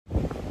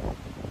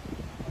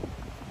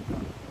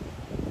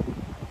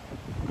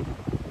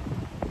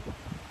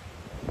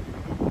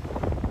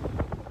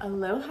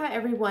Aloha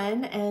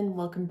everyone, and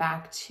welcome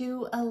back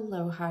to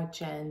Aloha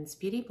Jen's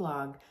beauty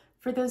blog.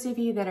 For those of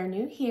you that are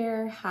new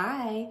here,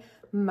 hi,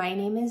 my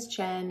name is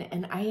Jen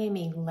and I am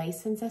a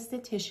licensed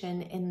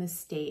esthetician in the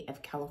state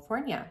of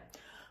California.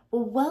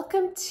 Well,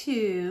 welcome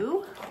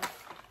to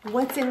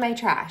What's in My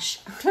Trash.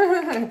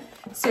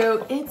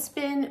 So it's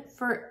been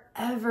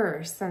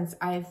forever since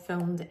I've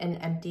filmed an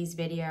empties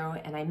video,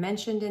 and I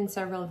mentioned in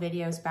several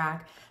videos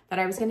back that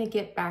I was going to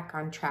get back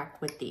on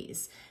track with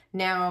these.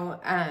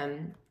 Now,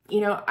 you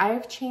know,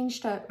 I've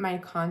changed up my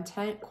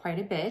content quite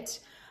a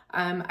bit.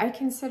 I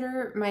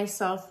consider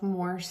myself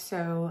more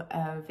so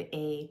of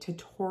a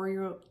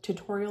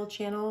tutorial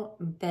channel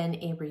than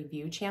a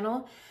review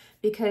channel,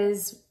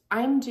 because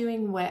I'm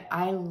doing what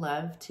I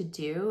love to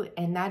do,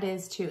 and that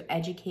is to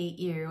educate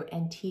you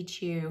and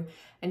teach you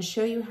and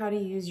show you how to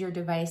use your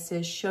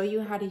devices, show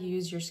you how to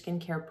use your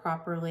skincare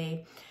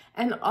properly.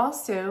 And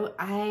also,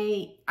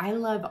 I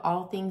love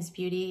all things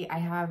beauty. I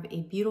have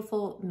a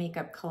beautiful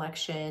makeup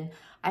collection.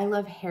 I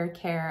love hair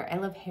care. I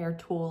love hair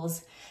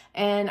tools.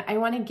 And I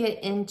want to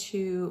get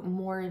into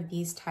more of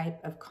these type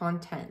of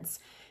contents.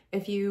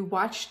 If you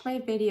watched my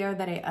video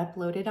that I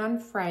uploaded on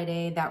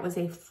Friday, that was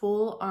a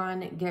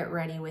full-on get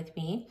ready with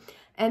me.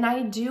 And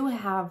I do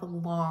have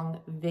long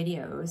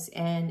videos.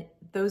 And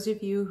those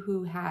of you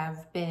who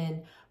have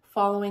been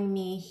following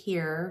me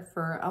here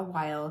for a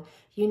while,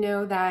 you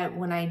know that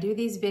when I do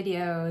these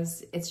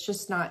videos, it's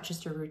just not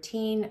just a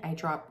routine. I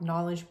drop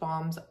knowledge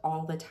bombs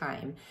all the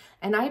time.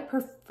 And I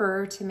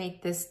prefer to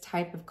make this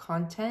type of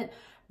content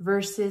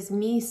versus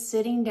me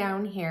sitting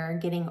down here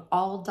getting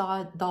all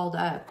dolled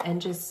up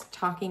and just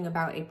talking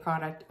about a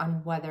product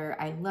on whether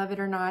I love it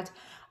or not.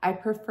 I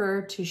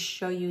prefer to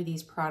show you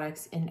these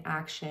products in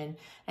action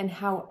and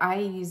how I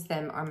use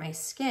them on my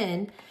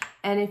skin.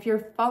 And if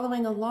you're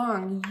following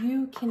along,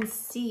 you can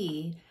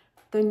see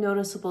the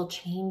noticeable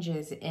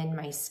changes in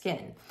my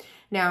skin.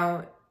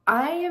 Now,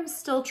 I am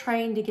still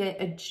trying to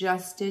get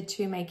adjusted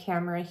to my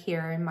camera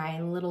here in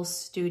my little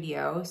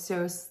studio,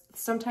 so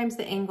sometimes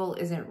the angle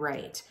isn't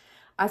right.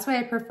 That's why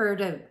I prefer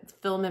to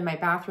film in my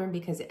bathroom,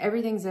 because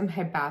everything's in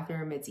my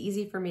bathroom. It's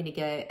easy for me to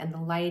get, and the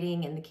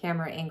lighting and the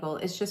camera angle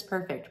is just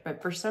perfect.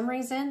 But for some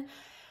reason,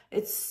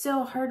 it's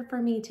so hard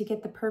for me to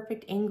get the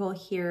perfect angle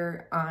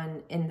here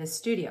in the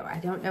studio. I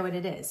don't know what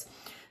it is.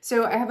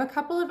 So I have a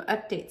couple of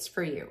updates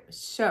for you.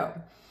 So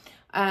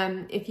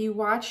if you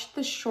watched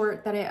the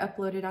short that I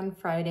uploaded on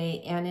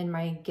Friday and in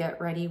my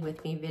Get Ready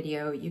With Me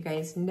video, you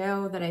guys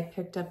know that I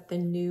picked up the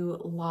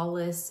new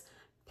Lawless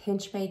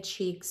Pinch My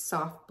Cheeks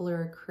Soft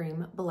Blur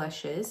Cream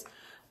Blushes.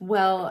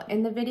 Well,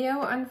 in the video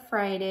on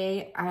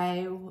Friday,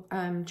 I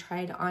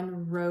tried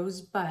on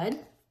Rosebud,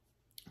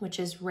 which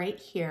is right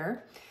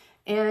here.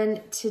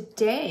 And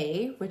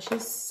today, which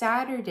is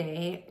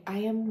Saturday, I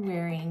am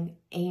wearing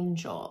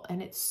Angel,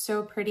 and it's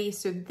so pretty.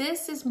 So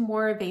this is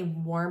more of a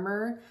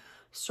warmer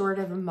sort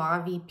of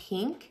mauve-y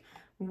pink,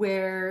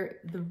 where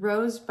the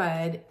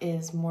Rosebud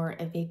is more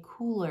of a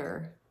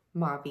cooler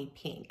mauve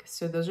pink.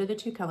 So those are the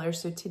two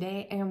colors. So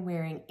today I am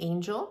wearing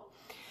Angel.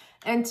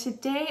 And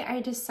today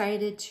I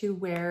decided to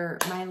wear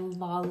my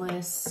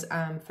Lawless,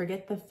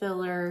 forget the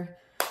filler,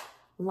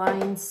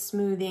 line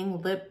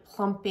smoothing, lip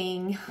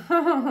plumping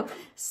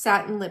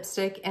satin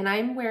lipstick. And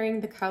I'm wearing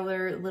the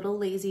color Little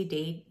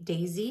Lazy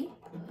Daisy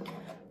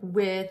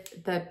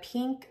with the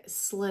pink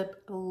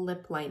slip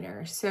lip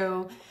liner.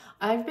 So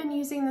I've been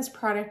using this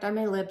product on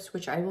my lips,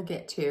 which I will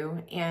get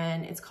to,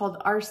 and it's called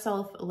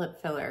Ourself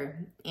Lip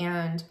Filler.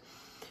 And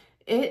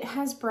it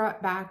has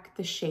brought back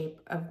the shape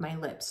of my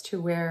lips to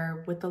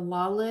where with the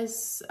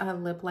Lawless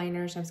lip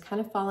liners, I was kind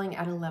of falling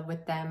out of love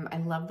with them. I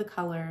love the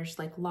colors.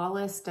 Like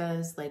Lawless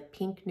does like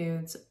pink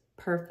nudes,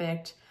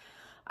 perfect.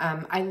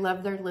 I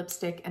love their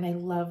lipstick and I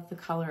love the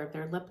color of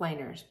their lip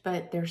liners,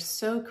 but they're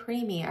so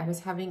creamy. I was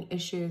having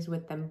issues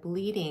with them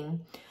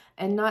bleeding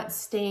and not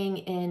staying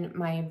in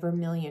my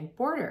vermilion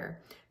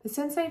border. But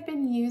since I've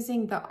been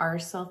using the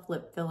Ourself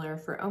lip filler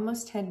for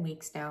almost 10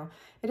 weeks now,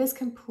 it has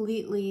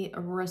completely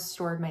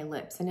restored my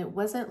lips. And it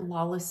wasn't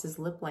Lawless's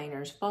lip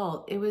liner's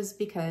fault. It was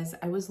because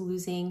I was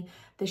losing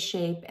the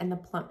shape and the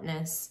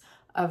plumpness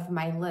of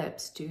my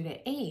lips due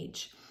to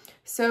age.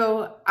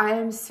 So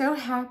I'm so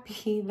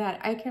happy that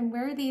I can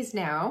wear these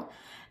now,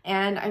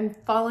 and I'm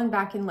falling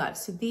back in love.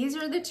 So these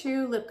are the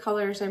two lip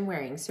colors I'm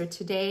wearing. So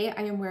today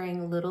I am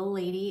wearing Little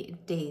Lady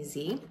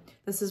Daisy.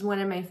 This is one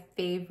of my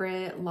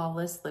favorite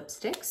Lawless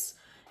lipsticks.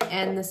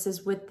 And this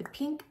is with the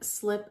pink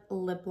slip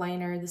lip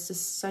liner. This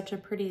is such a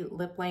pretty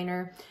lip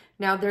liner.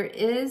 Now there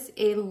is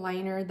a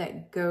liner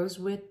that goes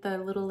with the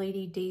Little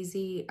Lady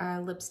Daisy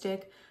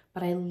lipstick,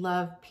 but I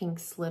love pink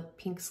slip.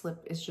 Pink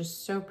slip is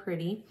just so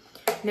pretty.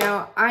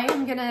 Now I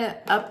am gonna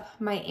up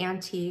my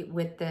ante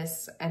with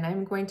this, and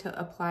I'm going to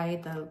apply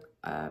the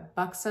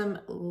Buxom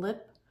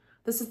lip.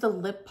 This is the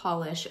lip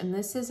polish, and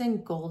this is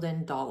in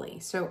Golden Dolly.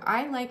 So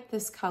I like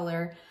this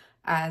color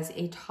as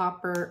a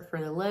topper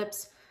for the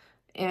lips,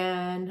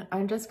 and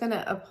I'm just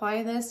gonna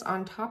apply this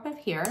on top of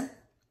here.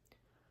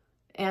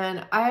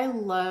 And I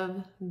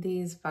love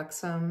these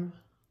Buxom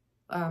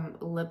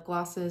lip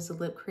glosses, the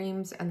lip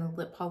creams, and the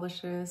lip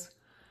polishes.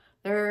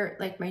 They're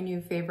like my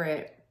new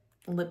favorite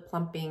lip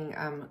plumping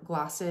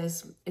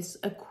glosses. It's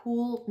a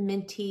cool,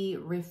 minty,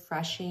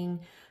 refreshing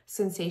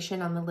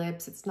sensation on the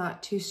lips. It's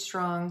not too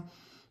strong.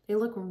 They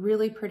look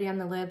really pretty on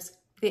the lips.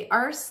 They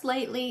are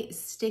slightly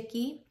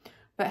sticky,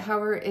 but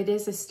however, it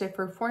is a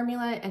stiffer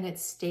formula and it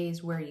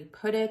stays where you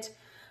put it.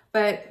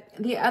 But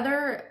the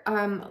other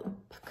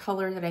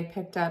color that I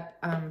picked up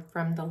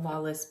from the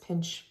Lawless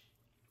Pinch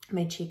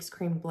My Cheeks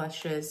Cream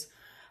Blushes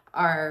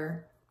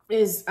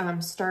is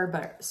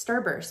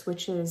Starburst,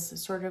 which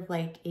is sort of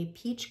like a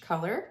peach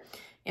color.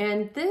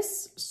 And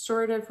this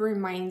sort of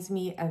reminds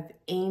me of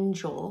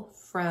Angel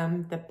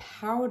from the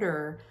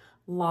powder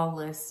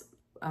Lawless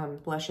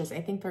blushes.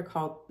 I think they're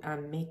called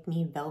Make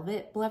Me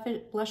Velvet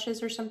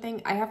blushes or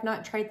something. I have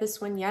not tried this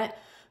one yet,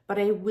 but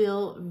I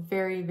will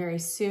very, very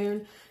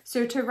soon.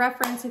 So to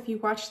reference, if you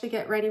watch the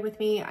Get Ready With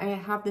Me, I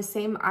have the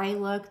same eye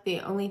look.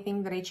 The only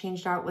thing that I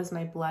changed out was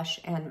my blush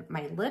and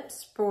my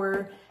lips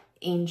for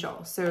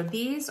Angel. So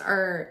these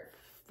are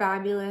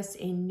fabulous,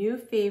 a new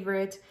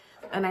favorite,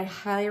 and I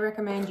highly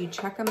recommend you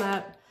check them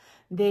up.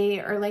 They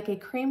are like a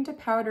cream to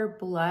powder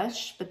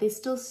blush, but they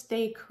still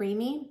stay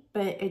creamy,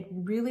 but it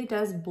really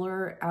does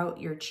blur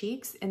out your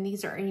cheeks, and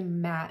these are a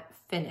matte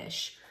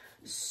finish.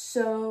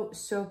 So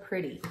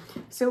pretty.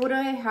 So what do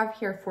I have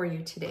here for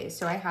you today?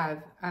 So I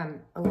have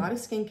a lot of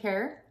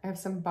skincare, I have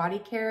some body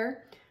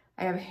care,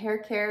 I have hair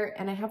care,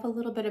 and I have a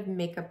little bit of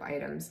makeup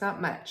items,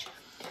 not much.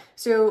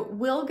 So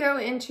we'll go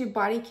into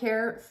body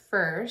care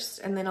first,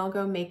 and then I'll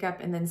go makeup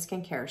and then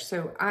skincare.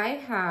 So I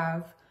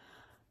have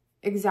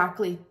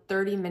exactly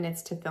 30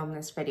 minutes to film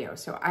this video.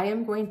 So I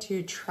am going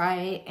to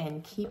try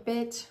and keep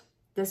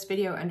this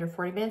video under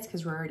 40 minutes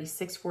because we're already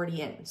 6:40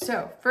 in.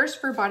 So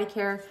first for body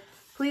care,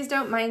 please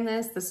don't mind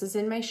this. This is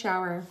in my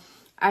shower.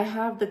 I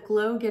have the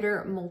Glow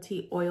Getter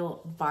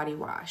Multi-Oil Body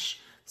Wash.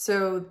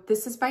 So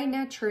this is by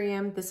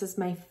Naturium. This is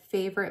my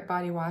favorite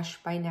body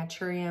wash by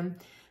Naturium.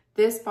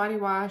 This body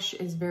wash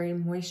is very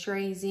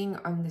moisturizing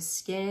on the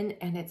skin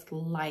and it's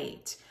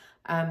light.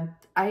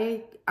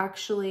 I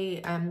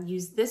actually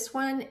use this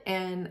one,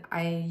 and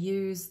I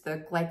use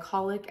the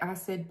glycolic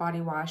acid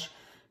body wash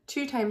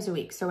 2 times a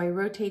week. So I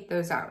rotate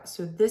those out.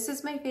 So this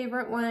is my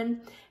favorite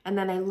one. And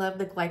then I love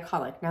the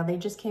glycolic. Now they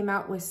just came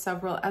out with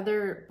several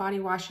other body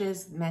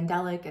washes,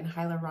 mandelic and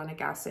hyaluronic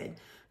acid.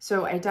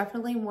 So I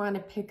definitely want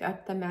to pick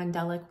up the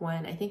mandelic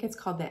one. I think it's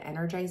called the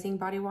Energizing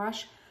Body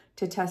Wash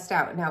to test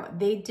out. Now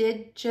they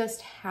did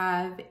just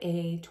have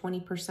a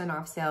 20%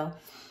 off sale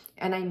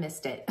and I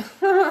missed it.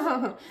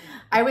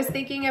 I was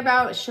thinking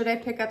about, should I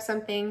pick up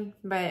something,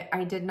 but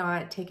I did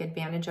not take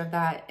advantage of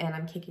that, and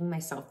I'm kicking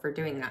myself for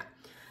doing that.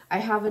 I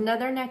have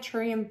another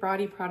Naturium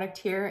body product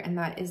here, and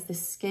that is the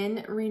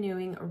Skin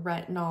Renewing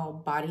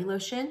Retinol Body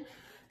Lotion.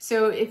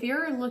 So if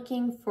you're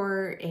looking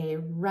for a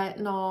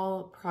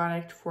retinol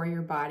product for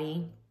your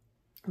body,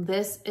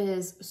 this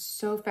is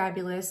so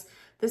fabulous.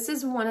 This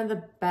is one of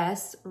the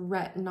best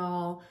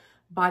retinol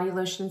body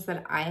lotions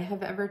that I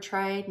have ever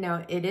tried.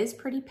 Now it is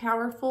pretty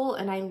powerful,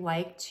 and I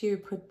like to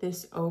put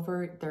this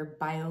over their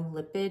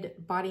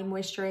BioLipid body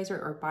moisturizer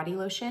or body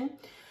lotion.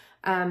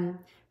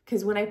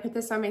 Because when I put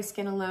this on my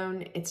skin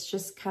alone, it's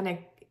just kind of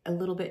a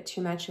little bit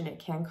too much and it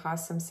can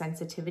cause some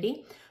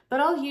sensitivity. But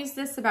I'll use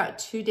this about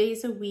 2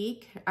 days a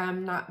week,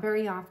 not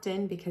very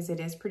often because it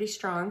is pretty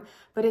strong,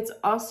 but it's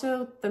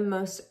also the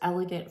most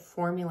elegant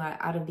formula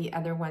out of the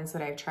other ones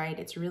that I've tried.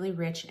 It's really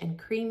rich and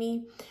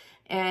creamy,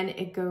 and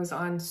it goes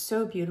on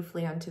so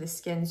beautifully onto the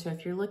skin. So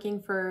if you're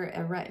looking for a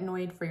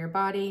retinoid for your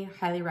body,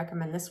 highly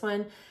recommend this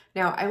one.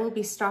 Now I will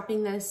be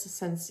stopping this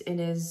since it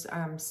is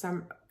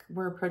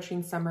we're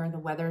approaching summer, the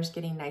weather's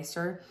getting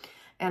nicer,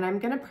 and I'm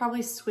gonna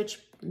probably switch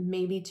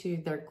maybe to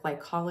their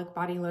glycolic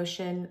body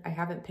lotion. I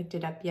haven't picked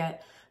it up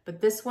yet, but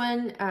this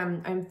one,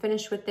 I'm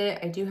finished with it.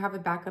 I do have a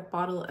backup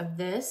bottle of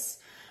this.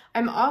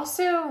 I'm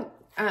also,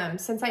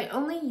 since I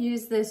only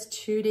use this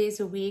 2 days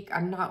a week,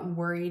 I'm not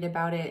worried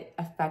about it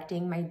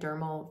affecting my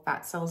dermal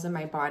fat cells in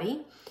my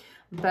body,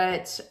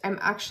 but I'm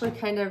actually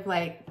kind of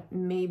like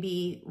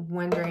maybe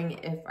wondering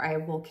if I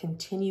will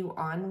continue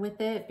on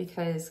with it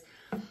because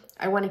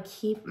I want to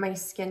keep my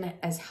skin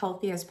as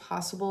healthy as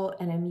possible,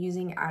 and I'm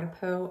using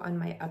Aduro on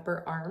my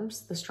upper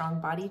arms, the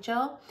Strong Body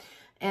Gel,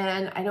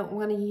 and I don't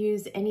want to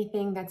use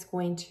anything that's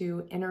going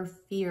to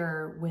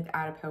interfere with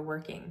Aduro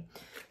working.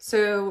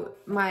 So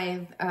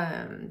my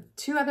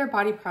 2 other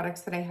body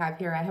products that I have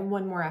here, I have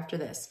one more after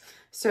this.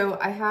 So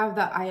I have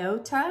the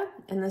Iota,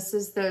 and this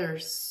is their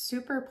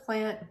Super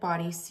Plant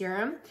Body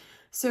Serum.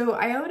 So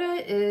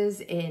Iota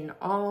is an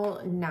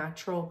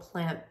all-natural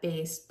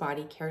plant-based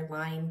body care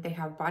line. They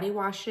have body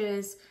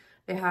washes,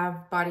 they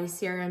have body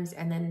serums,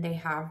 and then they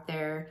have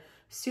their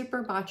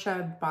Super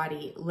Matcha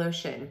Body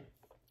Lotion.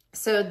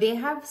 So they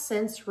have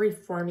since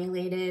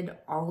reformulated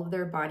all of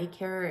their body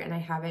care, and I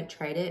haven't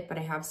tried it, but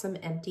I have some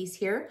empties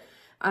here.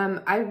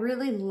 I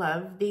really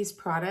love these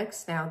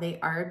products. Now they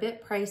are a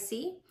bit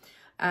pricey,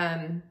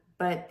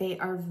 but they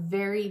are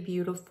very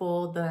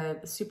beautiful. The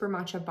Super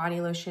Matcha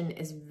Body Lotion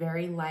is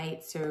very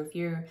light. So if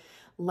you're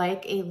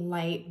like a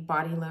light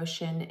body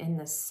lotion in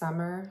the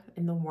summer,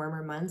 in the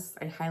warmer months,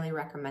 I highly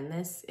recommend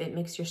this. It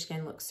makes your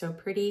skin look so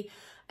pretty.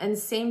 And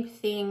same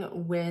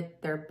thing with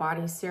their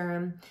body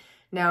serum.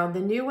 Now, the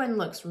new one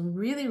looks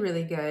really,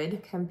 really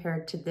good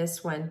compared to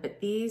this one,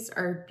 but these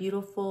are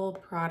beautiful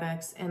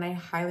products and I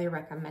highly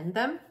recommend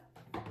them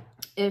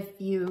if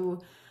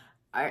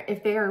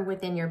they are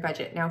within your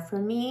budget. Now, for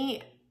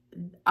me,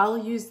 I'll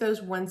use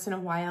those once in a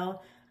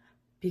while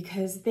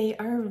because they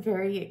are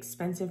very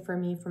expensive for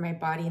me, for my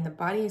body, and the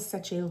body is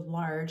such a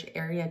large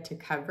area to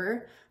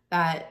cover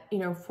that, you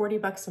know, 40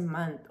 bucks a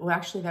month, well,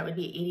 actually that would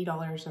be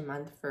 $80 a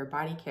month for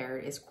body care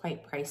is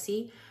quite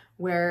pricey,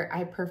 where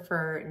I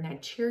prefer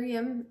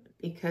Naturium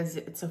because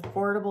it's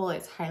affordable,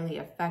 it's highly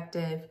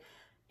effective,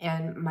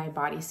 and my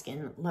body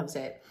skin loves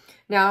it.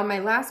 Now, my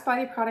last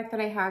body product that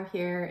I have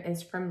here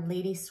is from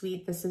Lady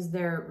Sweet. This is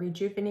their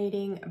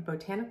Rejuvenating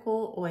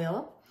Botanical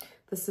Oil.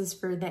 This is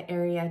for the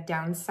area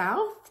down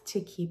south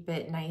to keep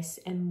it nice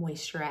and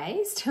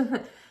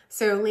moisturized.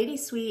 So Lady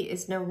Sweet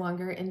is no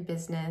longer in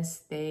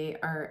business. They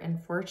are,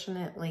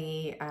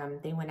 unfortunately,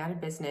 they went out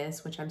of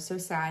business, which I'm so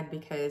sad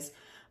because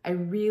I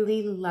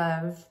really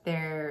love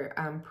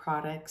their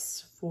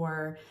products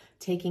for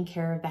taking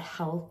care of the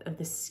health of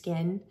the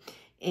skin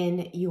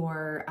in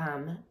your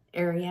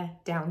area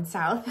down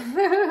south.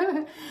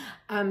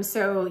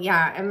 So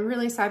yeah, I'm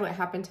really sad what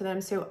happened to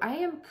them. So I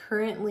am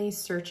currently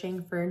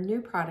searching for new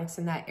products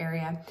in that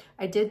area.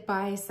 I did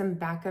buy some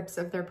backups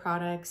of their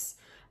products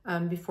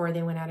before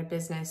they went out of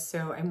business.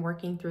 So I'm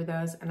working through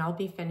those and I'll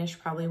be finished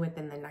probably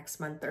within the next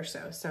month or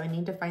so. So I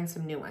need to find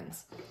some new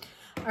ones.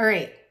 All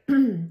right.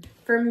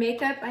 For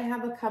makeup, I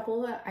have a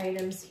couple of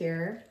items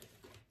here.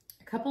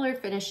 A couple are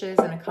finishes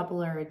and a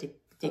couple are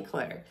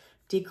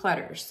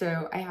declutter.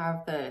 So I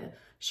have the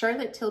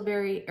Charlotte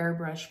Tilbury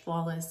Airbrush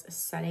Flawless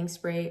Setting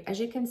Spray. As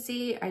you can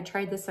see, I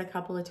tried this a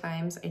couple of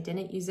times. I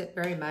didn't use it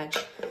very much.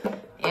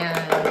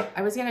 And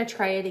I was gonna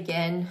try it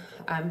again,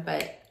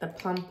 but the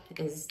pump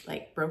is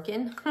like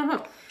broken.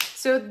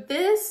 So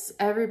this,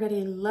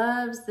 everybody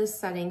loves this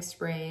setting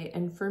spray.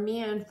 And for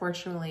me,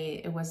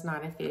 unfortunately, it was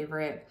not a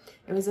favorite.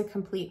 It was a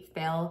complete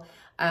fail.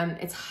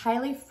 It's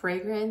highly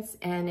fragrance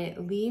and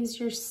it leaves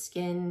your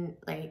skin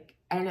like,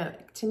 I don't know,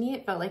 to me,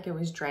 it felt like it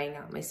was drying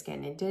out my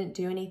skin. It didn't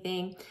do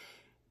anything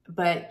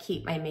but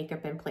keep my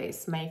makeup in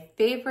place. My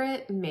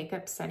favorite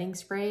makeup setting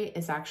spray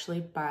is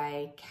actually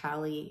by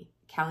Cali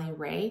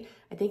Ray.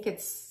 I think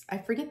it's, I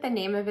forget the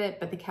name of it,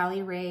 but the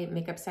Cali Ray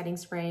makeup setting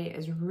spray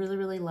is really,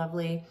 really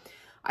lovely.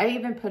 I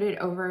even put it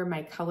over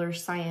my Color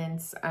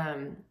Science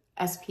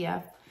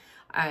SPF.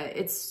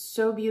 It's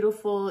so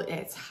beautiful.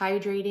 It's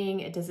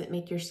hydrating. It doesn't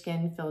make your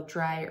skin feel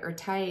dry or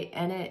tight,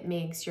 and it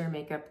makes your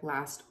makeup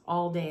last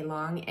all day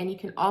long. And you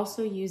can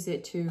also use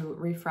it to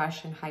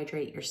refresh and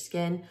hydrate your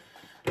skin.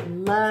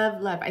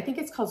 Love, love. I think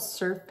it's called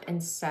Surf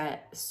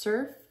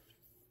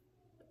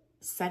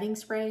Setting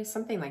Spray,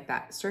 something like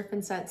that. Surf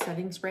and Set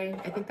Setting Spray.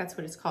 I think that's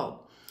what it's called.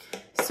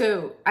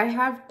 So I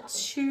have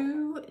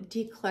two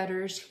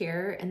declutters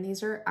here, and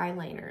these are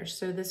eyeliners.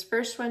 So this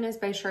first one is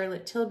by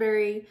Charlotte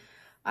Tilbury.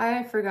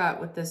 I forgot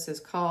what this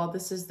is called.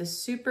 This is the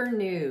Super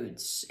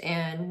Nudes,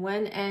 and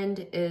one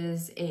end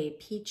is a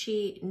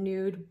peachy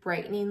nude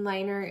brightening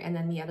liner, and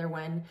then the other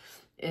one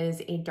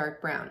is a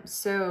dark brown.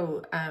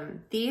 So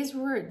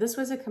this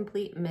was a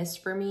complete miss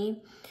for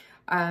me.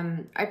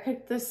 I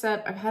picked this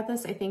up, I've had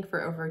this I think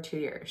for over 2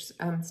 years.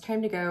 It's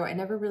time to go. I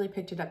never really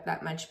picked it up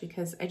that much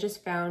because I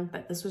just found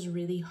that this was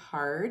really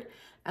hard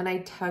and I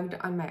tugged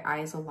on my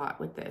eyes a lot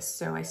with this.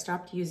 So I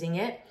stopped using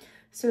it.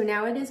 So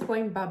now it is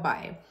going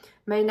bye-bye.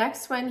 My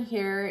next one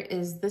here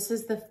is, this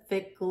is the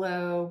Fit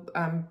Glow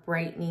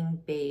Brightening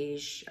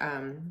Beige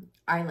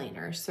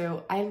eyeliner.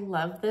 So I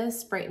love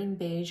this brightening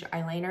beige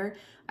eyeliner.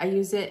 I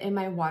use it in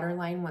my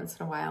waterline once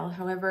in a while.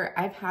 However,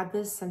 I've had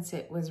this since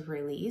it was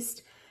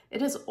released.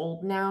 It is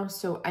old now,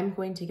 so I'm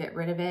going to get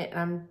rid of it.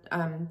 And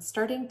I'm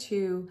starting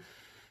to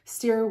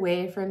steer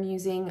away from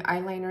using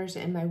eyeliners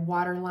in my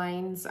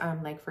waterlines,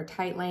 like for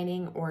tight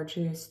lining or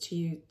just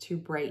to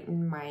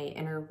brighten my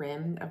inner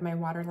rim of my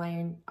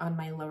waterline on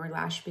my lower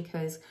lash,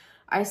 because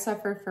I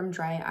suffer from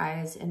dry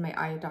eyes and my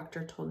eye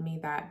doctor told me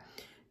that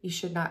you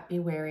should not be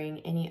wearing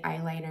any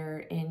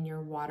eyeliner in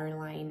your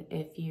waterline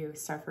if you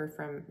suffer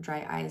from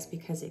dry eyes,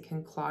 because it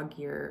can clog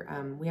your,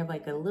 we have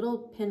like a little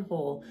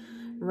pinhole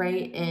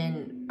right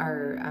in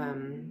our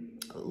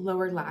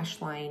lower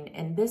lash line,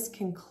 and this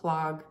can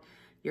clog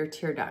your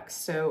tear ducts.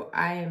 So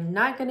I am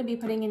not going to be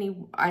putting any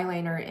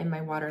eyeliner in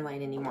my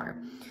waterline anymore.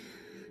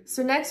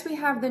 So next we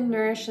have the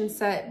Nourish and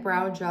Set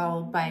Brow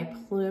Gel by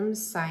Plume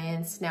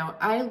Science. Now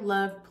I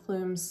love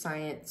Plume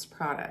Science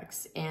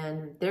products,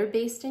 and they're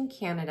based in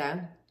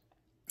Canada,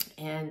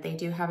 and they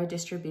do have a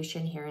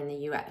distribution here in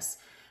the US.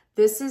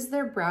 This is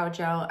their brow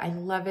gel. I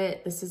love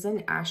it. This is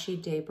an Ashy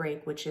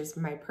Daybreak, which is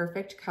my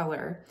perfect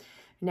color.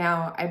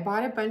 Now, I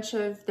bought a bunch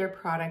of their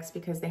products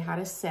because they had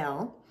a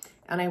sale,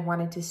 and I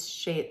wanted to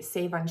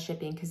save on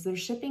shipping because their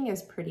shipping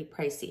is pretty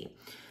pricey.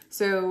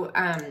 So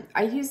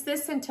I used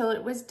this until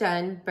it was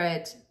done,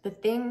 but the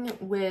thing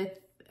with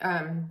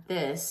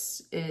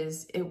this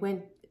is, it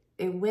went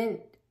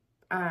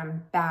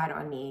bad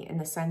on me in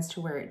the sense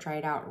to where it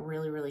dried out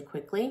really, really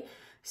quickly.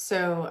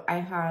 So I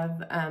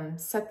have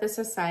set this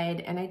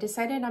aside, and I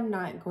decided I'm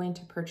not going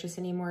to purchase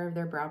any more of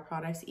their brow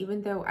products,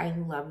 even though I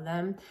love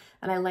them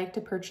and I like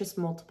to purchase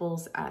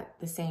multiples at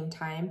the same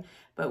time.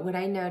 But what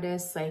I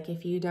noticed, like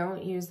if you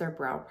don't use their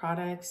brow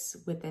products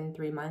within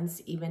 3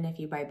 months, even if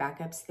you buy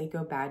backups, they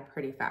go bad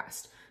pretty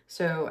fast.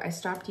 So I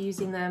stopped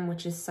using them,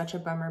 which is such a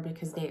bummer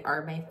because they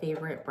are my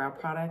favorite brow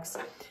products,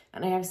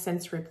 and I have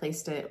since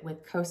replaced it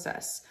with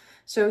Kosas.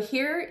 So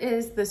here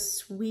is the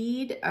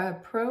Swede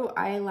Pro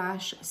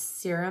Eyelash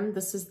Serum.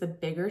 This is the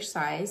bigger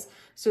size.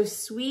 So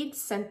Swede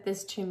sent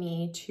this to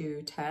me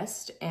to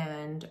test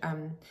and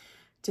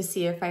to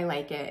see if I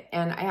like it.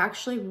 And I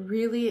actually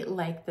really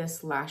like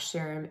this lash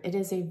serum. It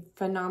is a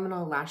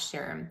phenomenal lash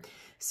serum.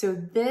 So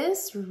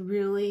this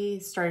really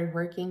started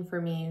working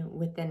for me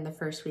within the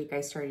first week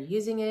I started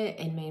using it,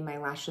 and made my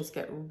lashes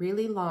get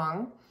really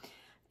long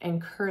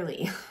and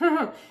curly.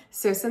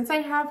 So since I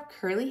have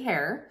curly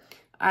hair,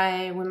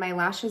 when my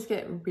lashes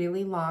get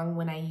really long,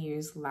 when I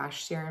use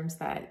lash serums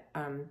that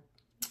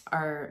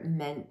are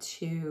meant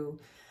to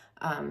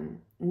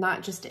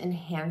not just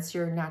enhance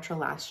your natural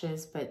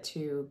lashes, but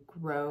to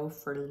grow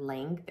for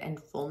length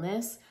and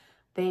fullness,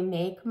 they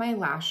make my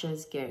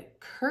lashes get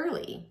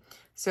curly.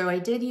 So I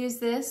did use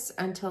this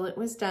until it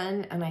was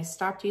done, and I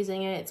stopped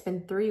using it. It's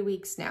been 3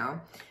 weeks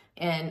now.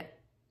 And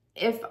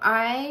if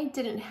I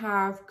didn't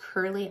have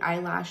curly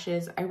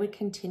eyelashes, I would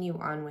continue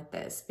on with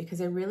this because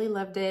I really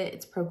loved it.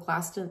 It's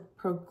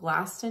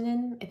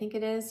proglastanin, I think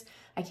it is.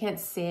 I can't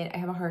say it. I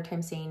have a hard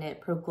time saying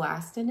it.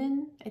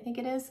 Proglastanin, I think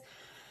it is.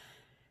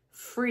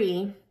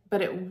 Free,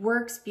 but it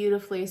works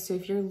beautifully. So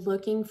if you're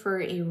looking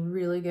for a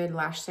really good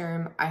lash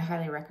serum, I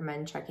highly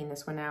recommend checking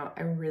this one out.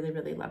 I really,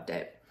 really loved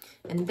it.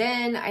 And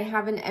then I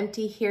have an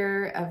empty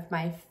here of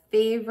my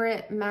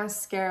favorite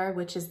mascara,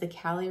 which is the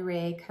Cali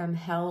Ray Come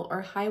Hell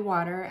or High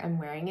Water. I'm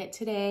wearing it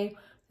today.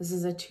 This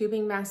is a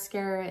tubing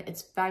mascara.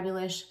 It's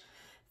fabulous.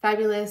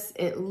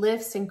 It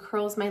lifts and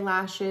curls my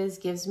lashes,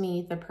 gives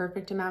me the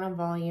perfect amount of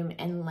volume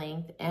and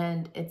length,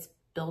 and it's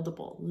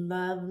buildable.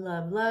 Love,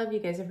 love, love. You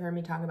guys have heard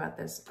me talk about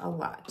this a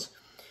lot.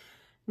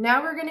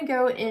 Now we're gonna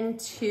go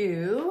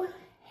into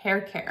hair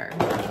care.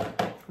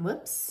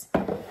 Whoops.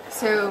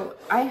 So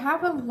I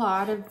have a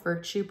lot of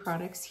Virtue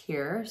products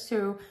here.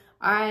 So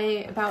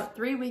about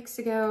 3 weeks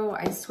ago,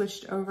 I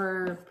switched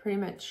over pretty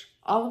much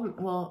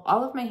all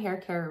of my hair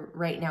care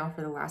right now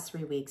for the last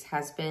 3 weeks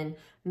has been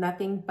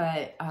nothing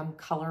but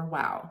Color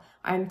Wow.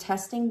 I'm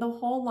testing the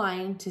whole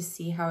line to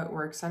see how it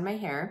works on my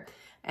hair.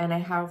 And I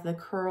have the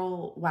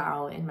Curl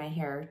Wow in my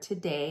hair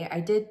today.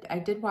 I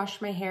did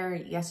wash my hair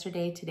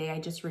yesterday. Today I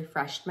just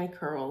refreshed my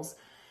curls,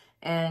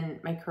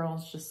 and my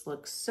curls just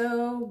look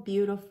so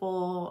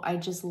beautiful. I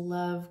just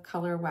love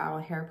Color Wow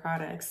hair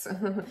products.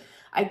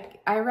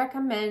 I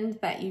recommend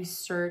that you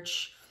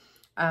search,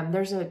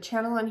 there's a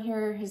channel on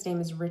here, his name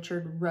is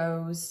Richard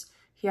Rose.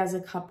 He has a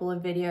couple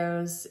of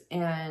videos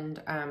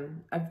and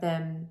of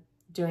them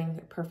doing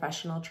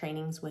professional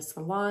trainings with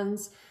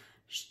salons.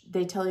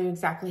 They tell you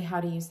exactly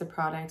how to use the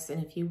products,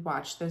 and if you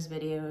watch those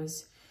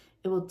videos,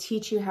 it will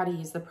teach you how to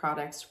use the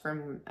products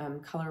from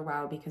Color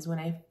Wow, because when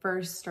I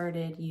first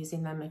started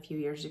using them a few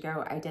years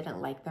ago, I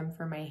didn't like them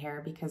for my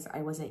hair because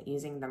I wasn't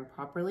using them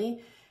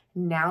properly.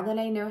 Now that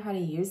I know how to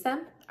use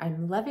them,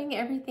 I'm loving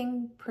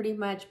everything, pretty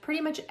much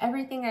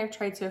everything I've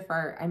tried so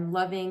far. I'm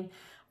loving,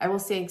 I will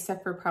say,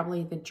 except for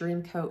probably the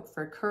Dream Coat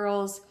for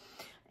curls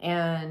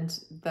and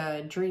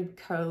the Dream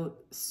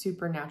Coat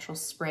Supernatural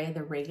Spray,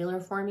 the regular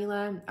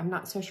formula. I'm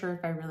not so sure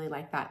if I really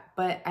like that,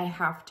 but I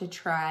have to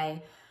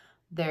try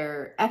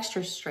their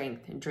extra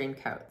strength Dream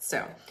Coat.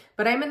 So,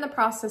 but I'm in the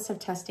process of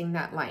testing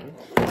that line.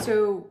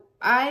 So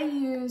I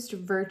used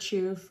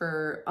Virtue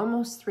for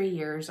almost 3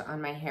 years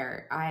on my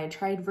hair. I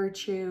tried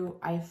Virtue,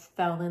 I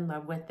fell in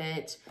love with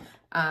it.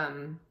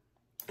 And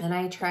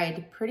I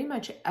tried pretty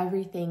much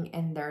everything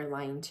in their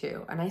line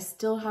too. And I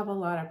still have a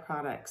lot of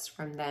products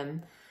from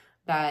them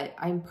that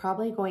I'm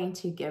probably going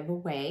to give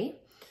away.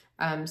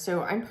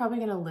 So I'm probably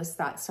going to list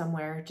that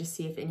somewhere to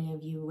see if any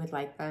of you would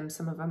like them.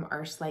 Some of them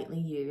are slightly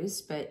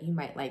used, but you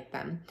might like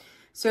them.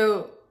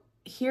 So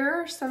here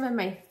are some of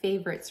my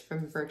favorites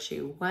from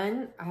Virtue.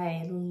 One,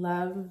 I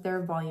love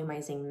their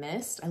volumizing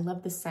mist. I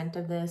love the scent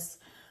of this.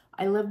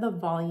 I love the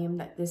volume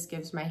that this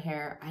gives my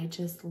hair. I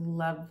just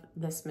love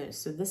this mousse.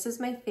 So this is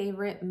my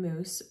favorite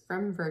mousse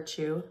from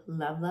Virtue.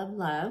 Love, love,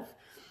 love.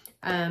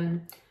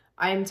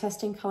 I'm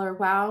testing Color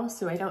Wow,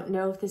 so I don't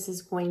know if this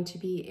is going to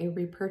be a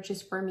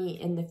repurchase for me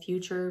in the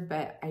future,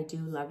 but I do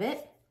love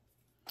it.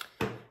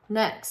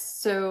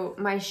 Next, so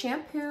my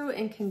shampoo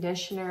and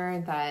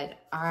conditioner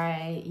that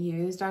I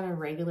used on a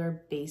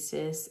regular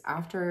basis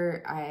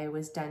after I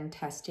was done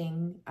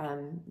testing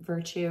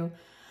Virtue,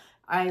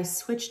 I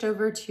switched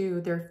over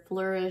to their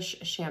Flourish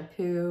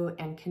shampoo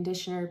and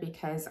conditioner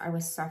because I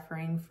was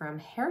suffering from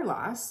hair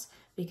loss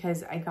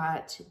because I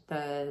got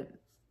the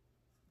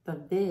the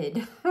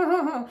vid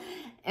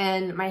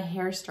and my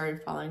hair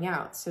started falling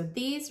out. So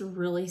these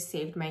really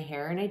saved my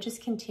hair, and I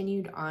just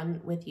continued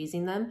on with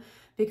using them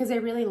because I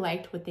really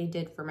liked what they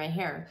did for my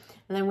hair.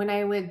 And then when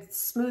I would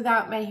smooth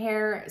out my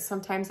hair,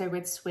 sometimes I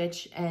would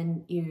switch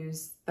and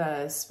use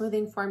the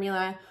smoothing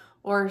formula,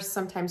 or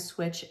sometimes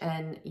switch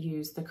and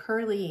use the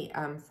curly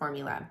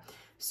formula.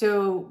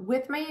 So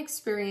with my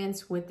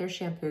experience with their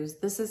shampoos,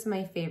 this is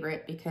my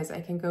favorite because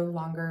I can go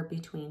longer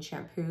between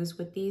shampoos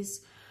with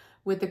these.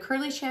 With the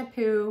curly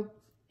shampoo,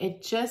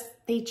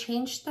 they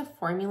changed the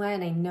formula,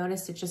 and I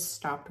noticed it just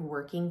stopped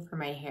working for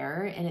my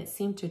hair, and it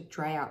seemed to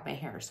dry out my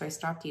hair, so I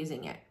stopped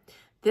using it.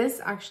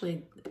 This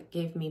actually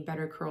gave me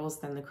better curls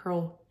than the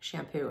curl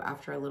shampoo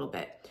after a little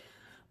bit.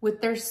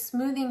 With their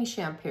smoothing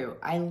shampoo,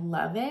 I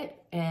love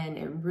it, and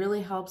it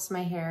really helps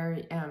my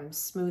hair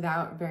smooth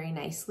out very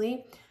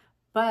nicely.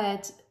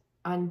 But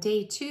on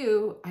day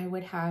 2, I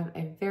would have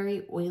a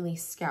very oily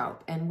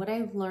scalp. And what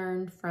I've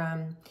learned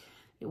from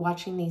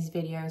watching these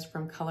videos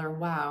from Color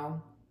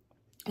Wow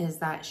is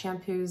that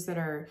shampoos that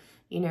are,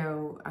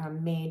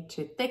 made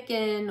to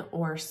thicken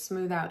or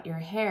smooth out your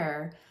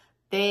hair,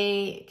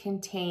 they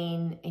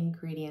contain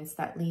ingredients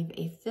that leave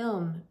a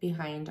film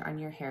behind on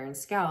your hair and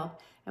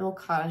scalp and will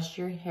cause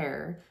your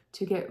hair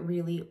to get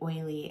really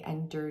oily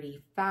and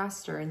dirty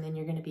faster. And then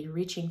you're going to be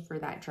reaching for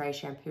that dry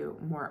shampoo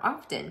more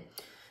often.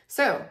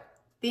 So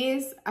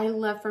these I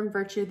love from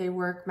Virtue. They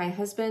work. My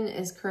husband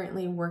is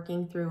currently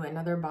working through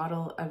another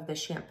bottle of the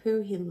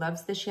shampoo. He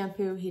loves the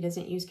shampoo. He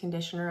doesn't use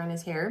conditioner on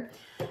his hair,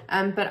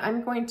 but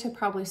I'm going to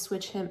probably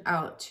switch him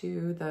out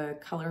to the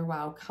Color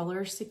Wow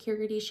Color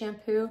Security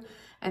shampoo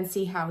and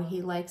see how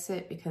he likes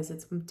it, because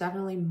it's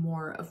definitely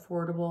more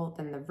affordable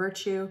than the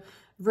Virtue.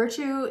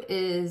 Virtue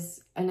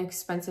is an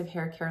expensive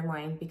hair care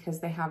line because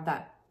they have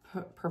that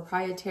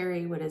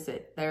proprietary,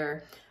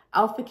 their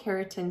alpha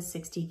keratin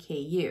 60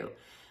 KU.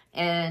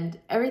 And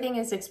everything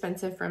is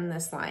expensive from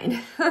this line.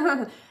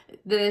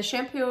 The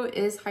shampoo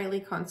is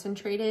highly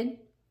concentrated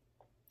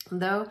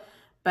though,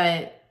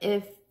 but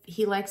if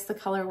he likes the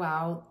Color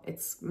Wow,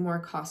 it's more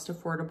cost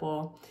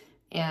affordable,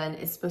 and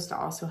it's supposed to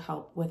also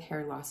help with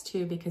hair loss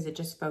too, because it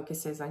just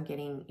focuses on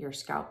getting your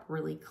scalp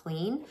really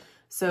clean.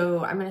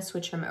 So I'm gonna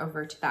switch him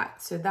over to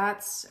that. So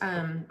that's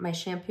my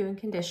shampoo and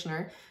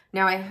conditioner.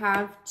 Now I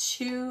have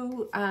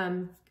 2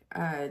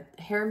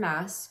 hair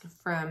mask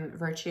from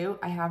Virtue.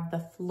 I have the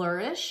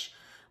Flourish,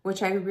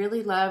 which I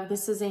really love.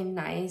 This is a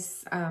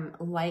nice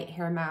light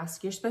hair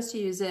mask. You're supposed to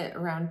use it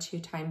around 2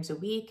 times a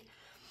week.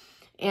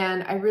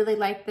 And I really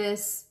like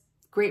this.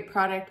 Great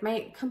product.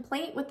 My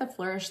complaint with the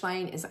Flourish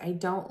line is I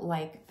don't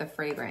like the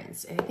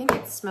fragrance. I think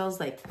it smells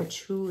like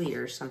patchouli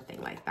or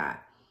something like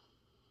that.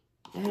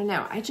 I don't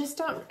know. I just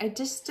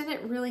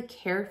didn't really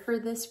care for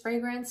this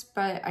fragrance,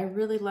 but I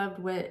really loved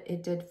what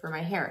it did for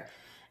my hair.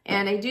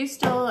 And I do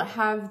still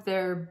have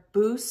their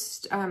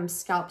Boost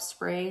scalp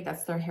spray.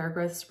 That's their hair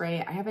growth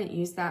spray. I haven't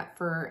used that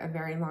for a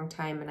very long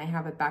time, and I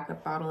have a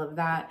backup bottle of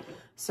that.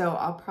 So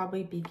I'll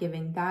probably be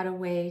giving that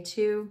away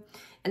too.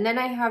 And then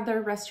I have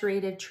their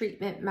Restorative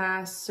Treatment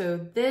Mask. So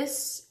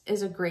this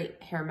is a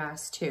great hair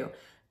mask too.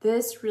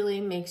 This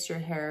really makes your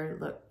hair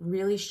look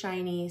really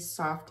shiny,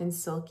 soft, and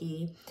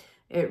silky.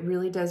 It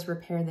really does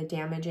repair the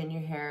damage in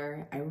your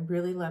hair. I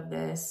really love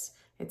this.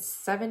 It's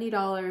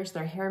 $70.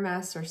 Their hair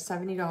masks are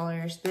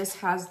 $70. This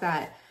has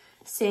that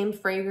same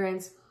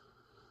fragrance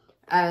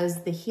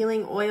as the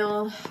healing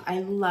oil. I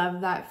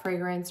love that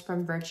fragrance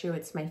from Virtue.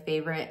 It's my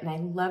favorite. And I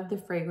love the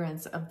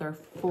fragrance of their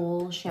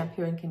full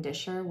shampoo and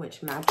conditioner,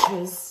 which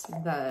matches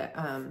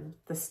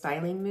the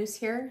styling mousse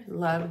here.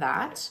 Love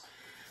that.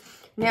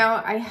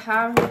 Now I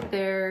have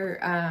their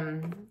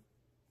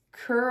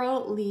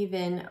curl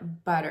leave-in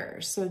butter.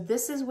 So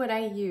this is what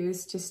I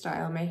use to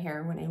style my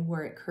hair when I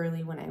wore it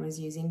curly when I was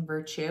using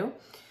Virtue.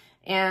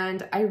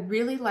 And I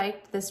really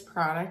liked this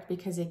product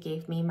because it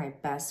gave me my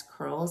best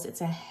curls.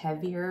 It's a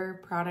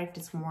heavier product.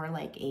 It's more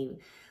like a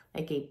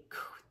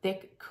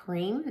thick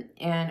cream.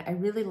 And I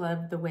really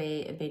loved the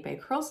way it made my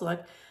curls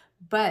look.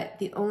 But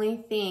the only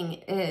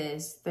thing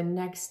is, the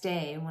next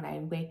day when I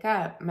wake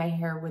up, my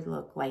hair would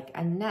look like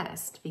a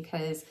nest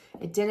because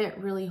it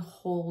didn't really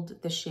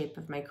hold the shape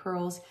of my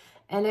curls,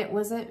 and it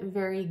wasn't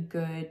very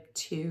good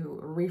to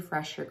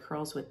refresh your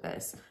curls with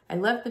this. I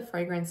love the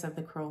fragrance of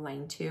the curl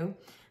line too.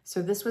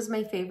 So this was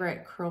my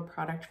favorite curl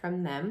product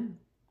from them.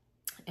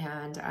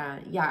 And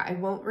yeah, I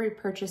won't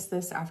repurchase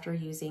this after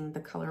using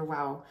the Color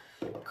Wow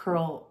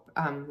curl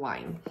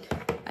line.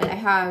 And I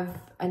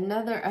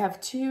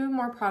have 2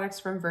 more products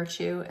from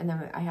Virtue, and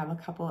then I have a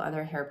couple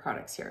other hair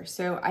products here.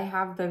 So I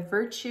have the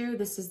Virtue,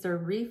 this is the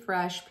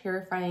Refresh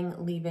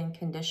Purifying Leave-In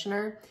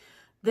Conditioner.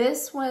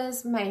 This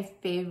was my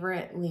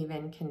favorite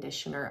leave-in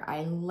conditioner.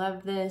 I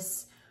love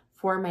this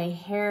for my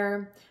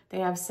hair. They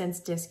have since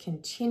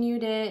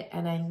discontinued it,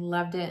 and I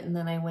loved it. And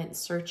then I went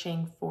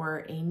searching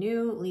for a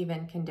new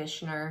leave-in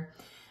conditioner,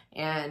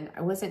 and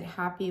I wasn't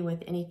happy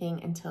with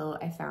anything until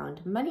I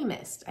found Money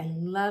Mist. I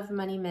love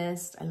Money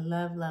Mist. I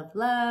love, love,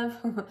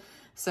 love.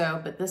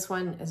 So, but this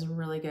one is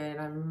really good,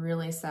 and I'm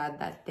really sad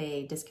that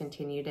they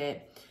discontinued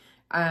it.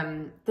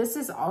 This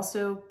is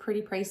also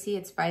pretty pricey.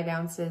 It's 5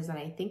 ounces and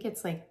I think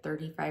it's like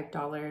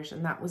 $35.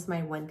 And that was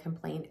my one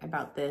complaint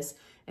about this,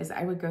 is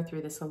I would go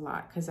through this a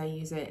lot because I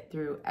use it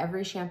through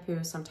every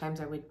shampoo. Sometimes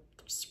I would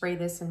spray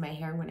this in my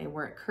hair when I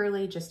wear it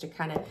curly just to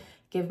kind of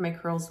give my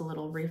curls a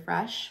little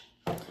refresh.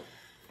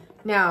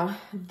 Now,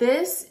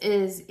 this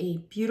is a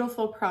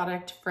beautiful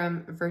product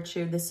from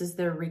Virtue. This is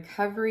their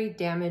Recovery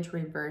Damage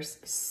Reverse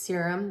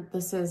Serum.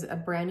 This is a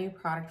brand new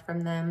product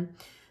from them.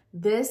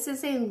 This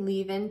is a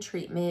leave-in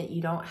treatment.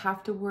 You don't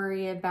have to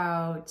worry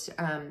about,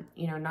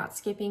 you know, not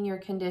skipping your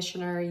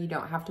conditioner. You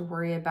don't have to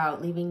worry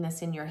about leaving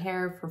this in your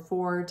hair for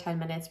 4 or 10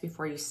 minutes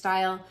before you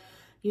style.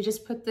 You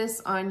just put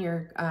this on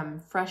your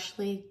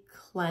freshly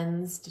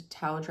cleansed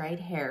towel-dried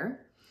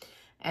hair,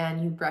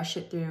 and you brush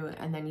it through,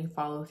 and then you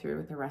follow through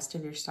with the rest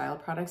of your style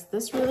products.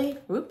 This really,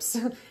 whoops,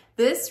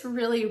 this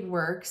really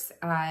works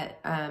at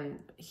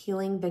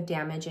healing the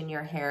damage in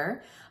your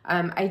hair.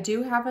 I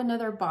do have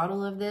another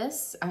bottle of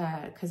this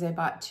because I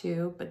bought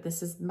 2, but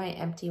this is my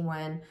empty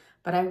one.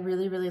 But I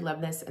really, really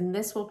love this, and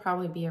this will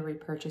probably be a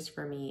repurchase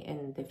for me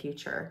in the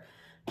future,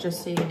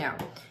 just so you know.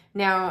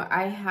 Now,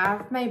 I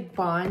have my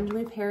Bond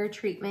Repair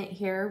treatment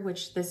here,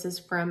 which this is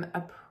from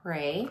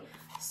Apres.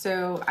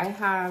 So I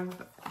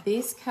have,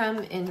 these come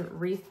in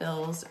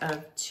refills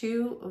of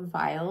 2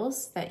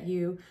 vials that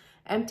you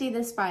empty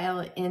this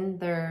vial in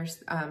their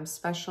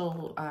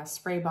special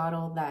spray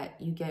bottle that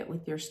you get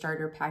with your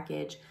starter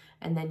package,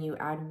 and then you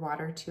add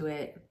water to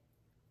it,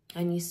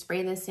 and you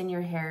spray this in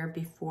your hair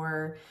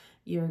before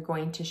you're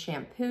going to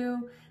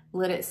shampoo.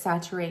 Let it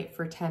saturate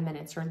for 10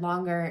 minutes or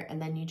longer, and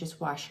then you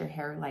just wash your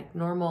hair like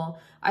normal.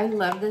 I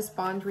love this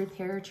Bond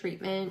Repair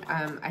treatment.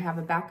 I have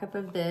a backup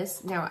of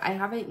this. Now, I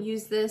haven't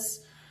used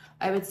this,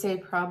 I would say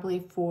probably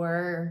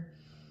for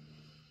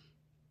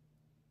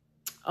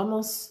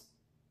almost,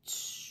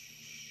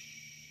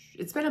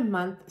 it's been a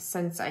month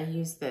since I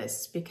used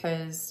this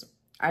because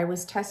I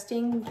was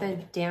testing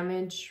the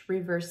Damage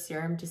Reverse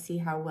Serum to see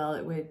how well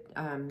it would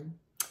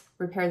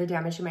repair the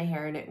damage in my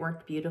hair, and it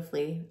worked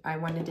beautifully. I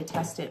wanted to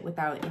test it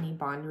without any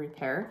bond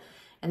repair.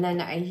 And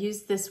then I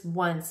used this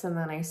once, and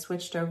then I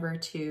switched over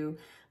to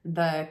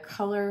the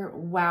Color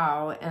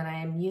Wow, and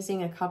I'm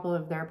using a couple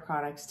of their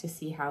products to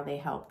see how they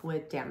help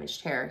with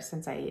damaged hair,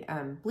 since I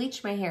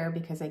bleach my hair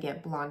because I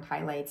get blonde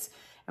highlights,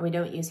 and we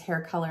don't use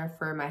hair color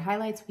for my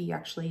highlights, we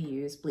actually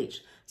use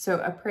bleach. So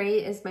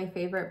Apres is my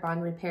favorite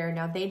bond repair.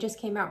 Now, they just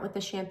came out with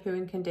a shampoo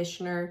and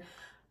conditioner.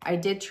 I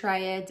did try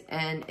it,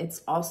 and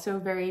it's also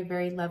very,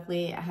 very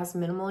lovely. It has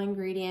minimal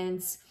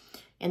ingredients,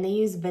 and they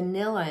use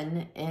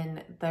vanilla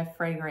in the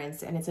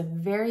fragrance, and it's a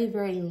very,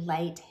 very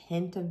light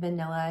hint of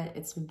vanilla.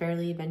 It's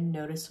barely even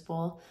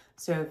noticeable.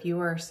 So if you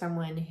are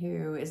someone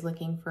who is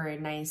looking for a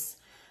nice,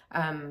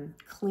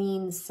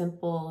 clean,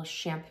 simple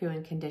shampoo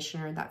and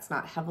conditioner that's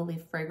not heavily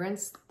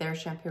fragranced, their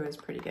shampoo is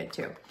pretty good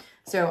too.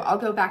 So I'll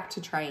go back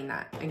to trying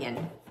that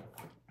again.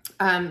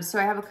 So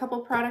I have a couple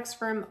products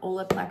from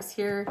Olaplex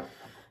here.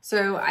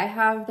 So I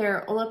have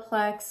their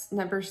Olaplex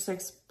No.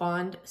 6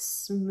 Bond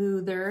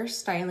Smoother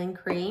Styling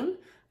Cream.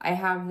 I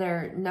have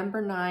their No.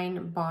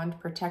 9 Bond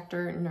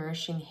Protector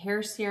Nourishing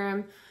Hair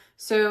Serum.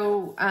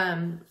 So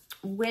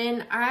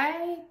when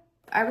I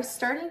was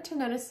starting to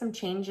notice some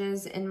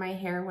changes in my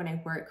hair when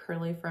I wear it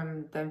curly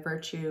from the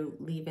Virtue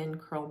Leave-In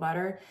Curl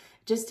Butter.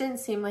 It just didn't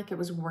seem like it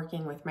was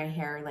working with my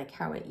hair like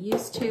how it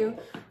used to.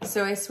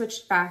 So I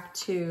switched back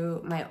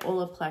to my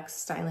Olaplex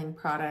styling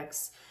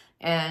products,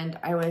 and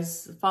I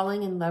was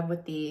falling in love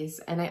with these.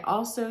 And I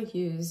also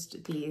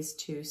used these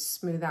to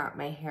smooth out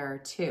my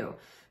hair too.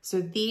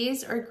 So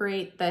these are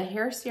great. The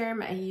hair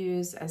serum I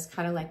use as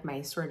kind of like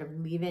my sort of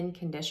leave-in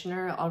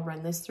conditioner. I'll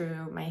run this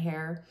through my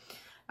hair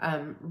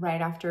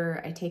right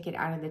after I take it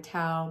out of the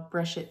towel,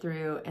 brush it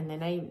through, and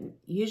then I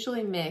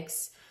usually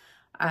mix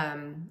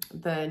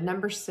the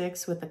No.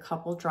 6 with a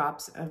couple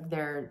drops of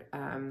their,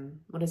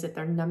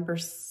 their No.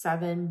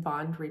 7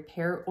 Bond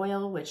Repair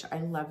Oil, which I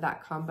love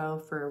that combo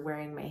for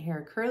wearing my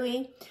hair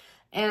curly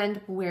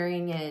and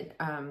wearing it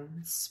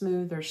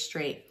smooth or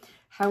straight.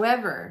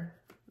 However,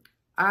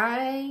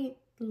 I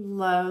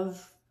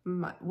love,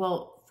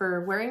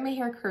 for wearing my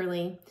hair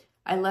curly,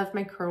 I love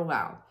my Curl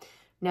Wow.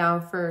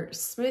 Now for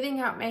smoothing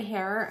out my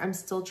hair, I'm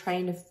still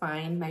trying to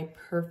find my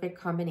perfect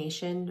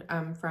combination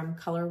from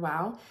Color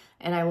Wow,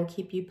 and I will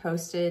keep you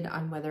posted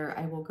on whether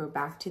I will go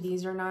back to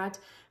these or not.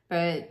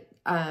 But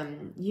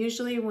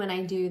usually when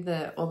I do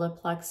the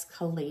Olaplex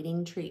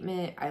collating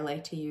treatment, I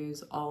like to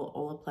use all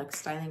Olaplex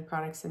styling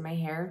products in my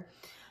hair.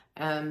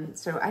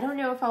 So I don't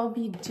know if I'll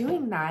be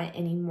doing that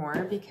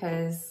anymore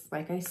because,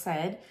 like I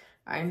said,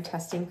 I'm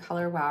testing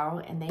Color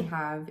Wow, and they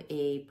have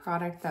a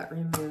product that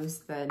removes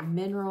the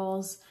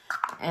minerals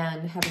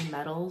and heavy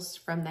metals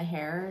from the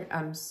hair.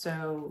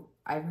 So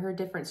I've heard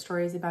different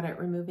stories about it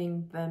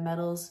removing the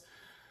metals.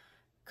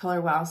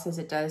 Color Wow says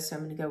it does, so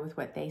I'm going to go with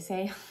what they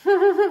say.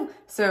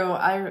 So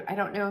I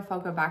don't know if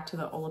I'll go back to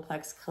the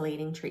Olaplex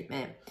collating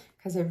treatment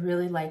because I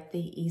really like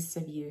the ease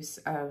of use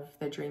of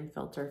the Dream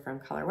Filter from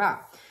Color Wow.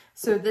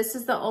 So this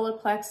is the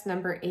Olaplex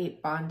number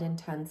 8 Bond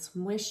Intense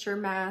Moisture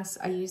Mask.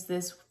 I use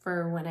this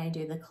for when I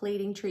do the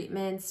collating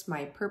treatments,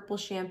 my purple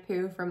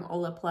shampoo from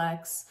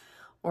Olaplex,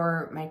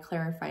 or my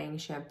clarifying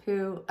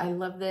shampoo. I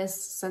love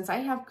this. Since I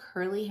have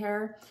curly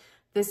hair,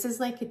 this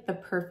is like the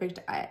perfect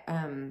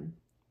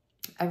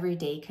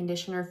everyday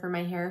conditioner for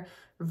my hair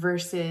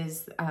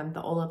versus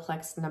the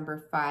Olaplex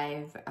number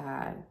 5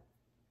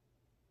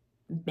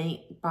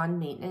 Bond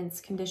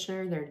Maintenance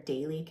Conditioner, their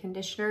daily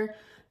conditioner.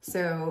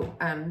 So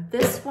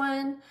this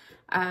one,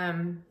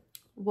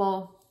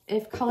 well,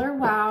 if Color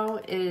Wow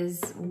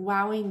is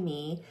wowing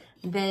me,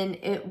 then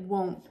it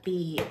won't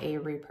be a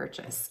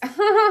repurchase.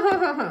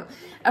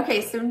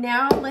 Okay, so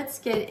now let's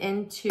get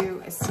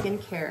into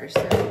skincare.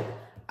 So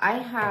I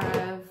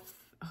have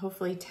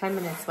hopefully 10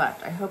 minutes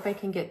left. I hope I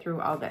can get through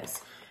all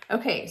this.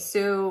 Okay,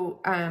 so,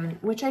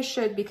 which I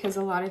should, because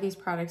a lot of these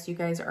products you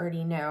guys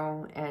already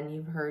know, and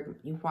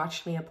you've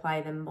watched me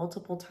apply them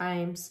multiple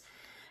times,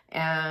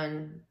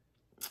 and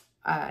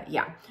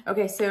yeah.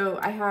 Okay, so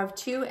I have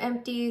 2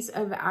 empties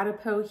of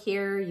Aduro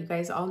here. You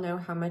guys all know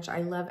how much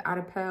I love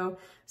Aduro.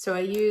 So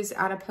I use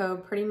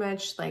Aduro pretty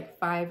much like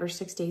 5 or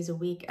 6 days a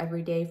week,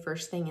 every day,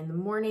 first thing in the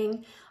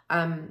morning.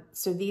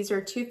 So these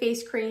are 2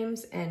 face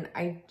creams, and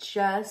I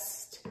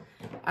just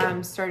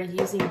started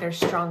using their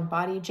Strong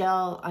Body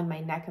Gel on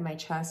my neck and my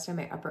chest and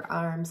my upper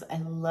arms. I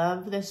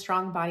love the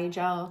Strong Body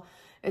Gel.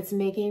 It's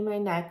making my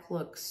neck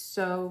look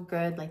so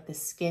good. Like the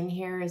skin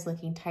here is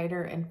looking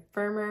tighter and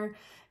firmer.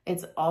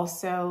 It's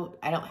also,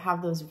 I don't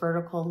have those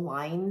vertical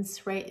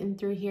lines right in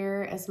through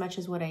here as much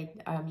as what I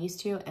used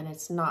to, and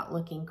it's not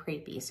looking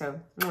crepey. So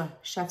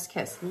chef's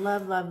kiss,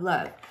 love, love,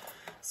 love.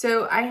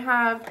 So I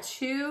have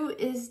 2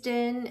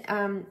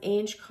 Isden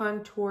Age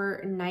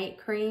Contour Night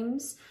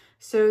Creams.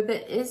 So the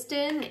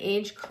Isden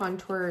Age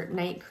Contour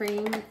Night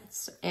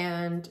Creams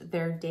and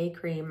their Day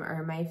Cream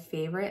are my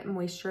favorite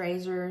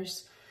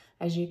moisturizers.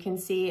 As you can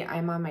see,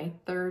 I'm on my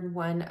 3rd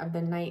one of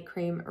the night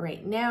cream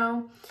right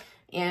now,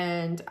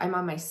 and I'm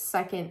on my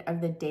 2nd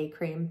of the day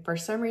cream. For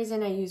some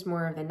reason, I use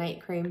more of the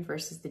night cream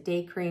versus the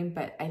day cream,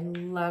 but I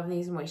love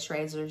these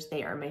moisturizers.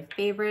 They are my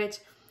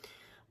favorite,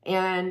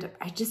 and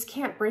I just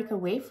can't break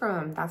away from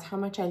them. That's how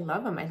much I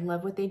love them. I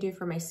love what they do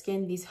for my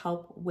skin. These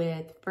help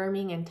with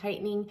firming and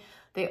tightening.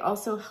 They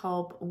also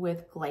help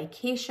with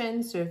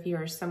glycation. So if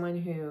you're someone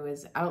who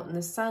is out in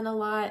the sun a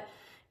lot,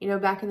 you know,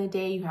 back in the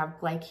day, you have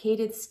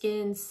glycated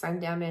skin, sun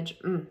damage.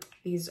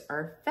 These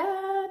are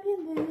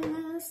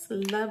fabulous.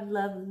 Love,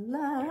 love,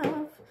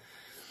 love.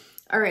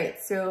 All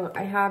right, so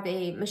I have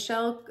a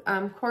Michelle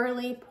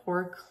Corley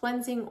Pore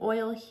Cleansing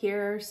Oil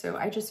here. So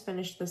I just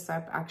finished this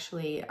up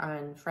actually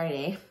on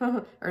Friday,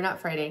 or not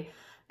Friday,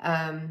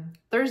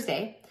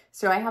 Thursday.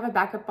 So I have a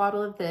backup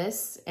bottle of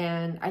this,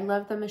 and I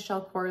love the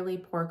Michelle Corley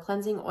Pore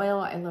Cleansing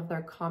Oil. I love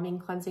their Calming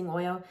Cleansing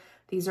Oil.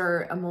 These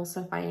are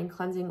emulsifying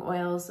cleansing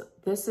oils.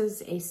 This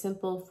is a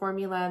simple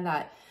formula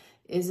that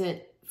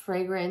isn't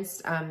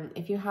fragranced.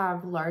 If you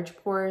have large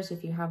pores,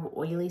 if you have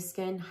oily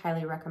skin,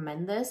 highly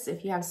recommend this.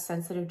 If you have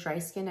sensitive dry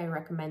skin, I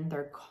recommend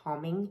their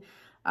Calming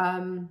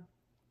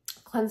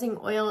cleansing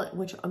oil,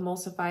 which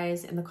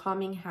emulsifies, and the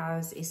Calming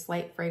has a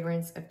slight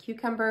fragrance of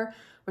cucumber,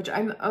 which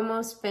I'm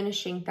almost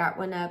finishing that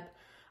one up.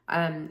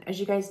 As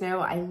you guys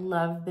know, I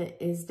love the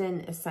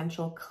Isden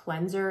Essential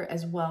Cleanser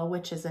as well,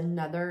 which is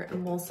another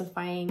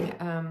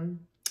emulsifying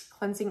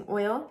cleansing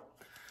oil.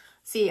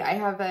 See, I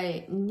have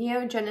a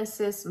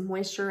Neogenesis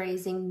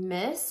Moisturizing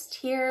Mist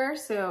here.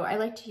 So I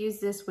like to use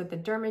this with the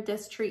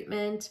Dermadist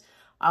treatment.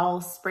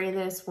 I'll spray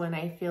this when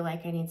I feel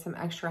like I need some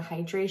extra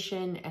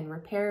hydration and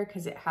repair,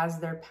 because it has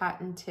their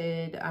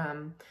patented,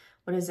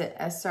 what is it,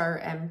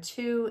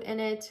 SRM2 in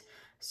it.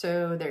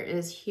 So there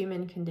is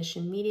human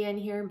conditioned media in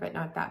here, but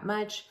not that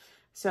much.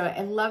 So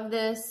I love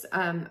this.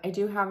 I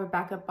do have a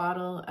backup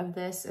bottle of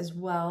this as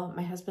well.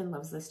 My husband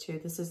loves this too.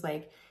 This is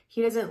like,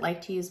 he doesn't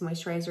like to use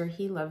moisturizer.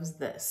 He loves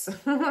this.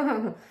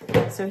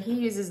 So he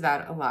uses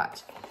that a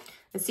lot.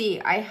 Let's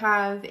see, I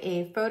have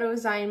a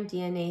Photozyme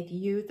DNA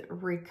Youth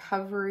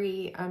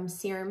Recovery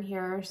Serum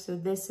here. So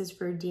this is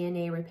for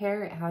DNA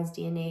repair. It has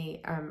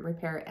DNA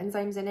repair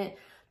enzymes in it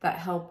that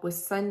help with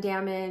sun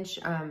damage,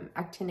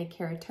 actinic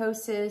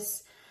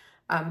keratosis,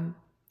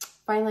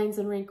 fine lines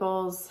and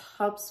wrinkles,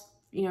 helps,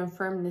 you know,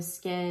 firm the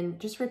skin,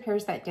 just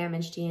repairs that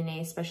damaged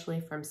DNA, especially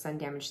from sun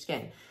damaged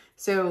skin.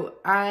 So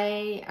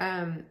I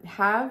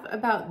have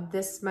about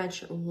this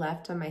much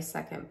left on my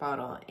 2nd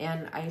bottle,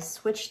 and I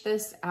switched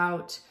this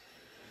out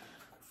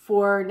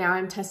for, now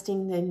I'm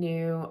testing the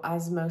new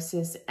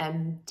Osmosis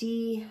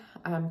MD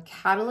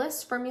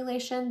Catalyst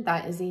formulation.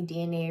 That is a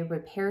DNA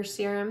repair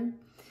serum.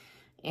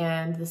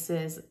 And this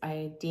is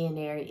a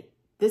DNA,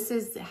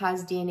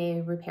 has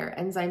DNA repair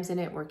enzymes in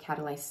it where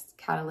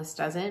Catalyst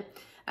doesn't.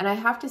 And I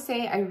have to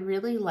say, I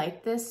really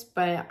like this,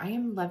 but I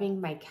am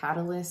loving my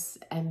Catalyst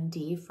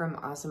MD from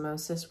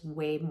Osmosis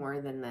way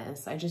more than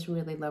this. I just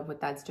really love what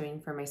that's doing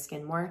for my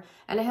skin more.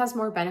 And it has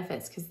more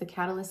benefits because the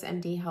Catalyst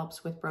MD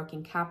helps with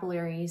broken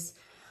capillaries.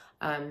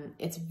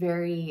 It's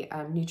very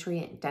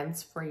nutrient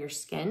dense for your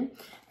skin,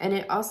 and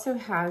it also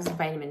has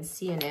vitamin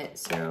C in it.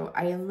 So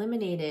I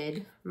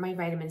eliminated my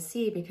vitamin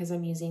C because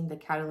I'm using the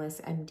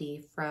Catalyst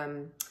MD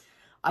from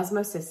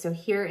Osmosis. So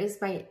here is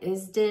my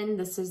Isden.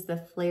 This is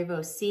the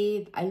Flavo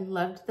C. I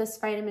loved this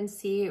vitamin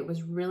C. It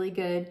was really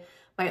good.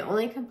 My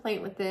only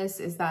complaint with this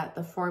is that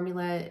the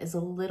formula is a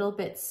little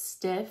bit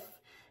stiff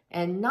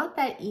and not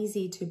that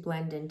easy to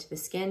blend into the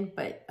skin,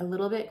 but a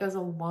little bit goes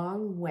a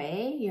long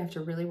way. You have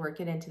to really work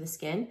it into the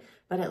skin,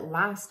 but it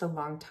lasts a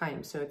long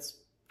time. So it's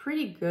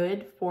pretty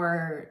good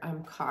for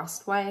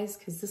cost-wise,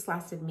 because this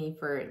lasted me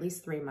for at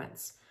least 3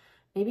 months,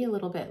 maybe a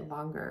little bit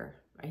longer,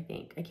 I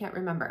think. I can't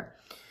remember.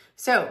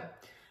 So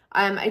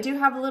I do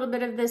have a little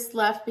bit of this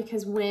left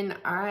because when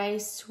I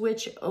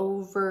switch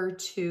over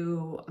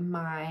to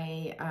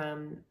my,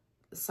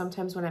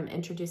 sometimes when I'm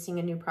introducing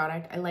a new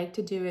product, I like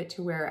to do it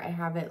to where I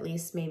have at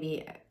least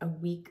maybe a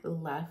week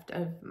left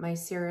of my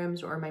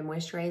serums or my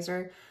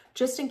moisturizer,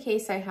 just in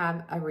case I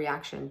have a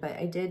reaction. But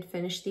I did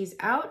finish these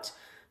out.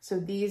 So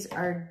these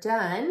are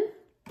done,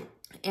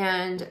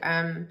 and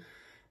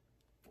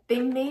they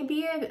may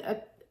be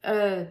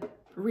a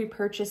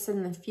repurchase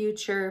in the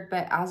future,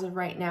 but as of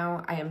right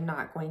now, I am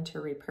not going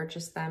to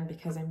repurchase them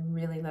because I'm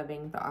really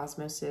loving the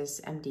Osmosis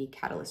MD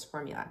Catalyst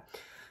formula.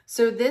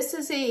 So this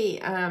is a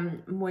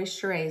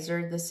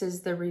moisturizer. This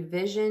is the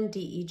Revision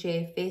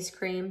DEJ Face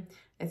Cream.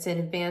 It's an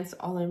advanced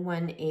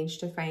all-in-one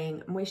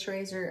age-defying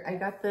moisturizer. I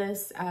got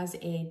this as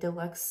a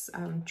deluxe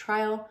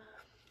trial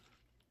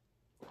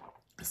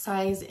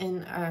size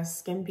in a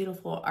Skin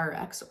Beautiful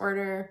RX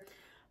order.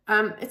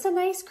 It's a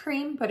nice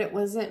cream, but it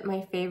wasn't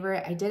my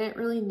favorite. I didn't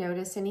really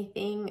notice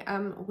anything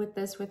with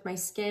this with my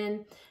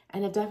skin,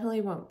 and it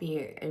definitely won't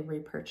be a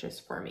repurchase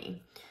for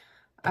me.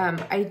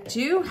 I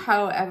do,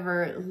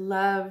 however,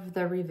 love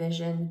the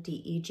Revision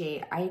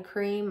DEJ eye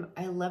cream.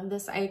 I love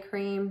this eye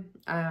cream.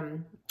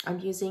 I'm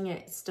using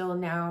it still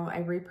now. I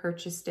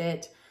repurchased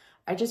it.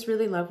 I just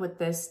really love what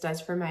this does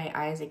for my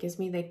eyes. It gives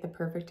me like the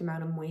perfect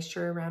amount of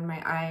moisture around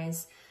my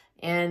eyes.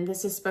 And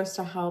this is supposed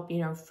to help, you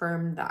know,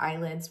 firm the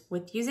eyelids.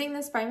 With using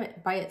this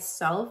by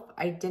itself,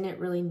 I didn't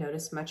really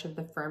notice much of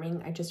the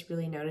firming. I just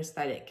really noticed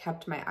that it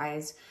kept my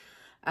eyes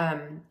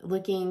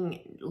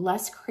looking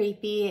less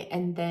crepey,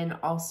 and then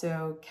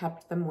also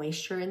kept the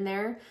moisture in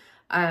there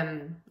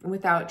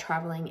without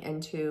traveling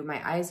into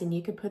my eyes. And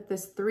you could put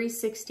this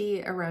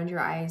 360 around your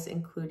eyes,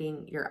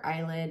 including your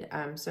eyelid.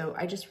 So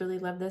I just really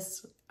love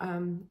this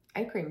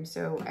eye cream,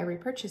 so I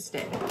repurchased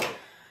it.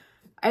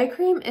 Eye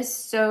cream is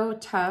so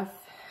tough.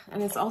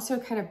 And it's also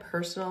kind of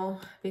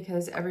personal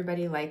because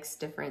everybody likes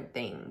different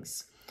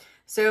things.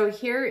 So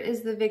here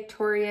is the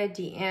Victoria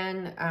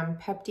Deanne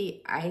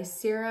Pepti Eye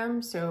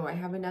Serum. So I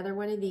have another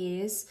one of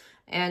these,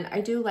 and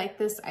I do like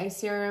this eye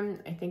serum.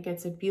 I think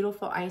it's a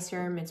beautiful eye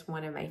serum. It's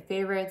one of my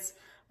favorites.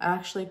 I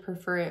actually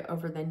prefer it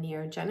over the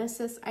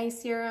Neogenesis eye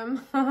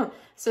serum.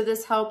 So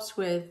this helps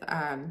with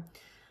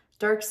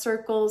dark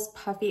circles,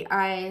 puffy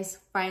eyes,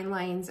 fine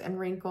lines and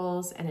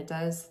wrinkles, and it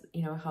does,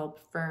 you know, help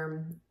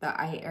firm the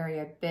eye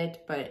area a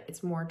bit, but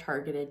it's more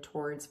targeted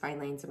towards fine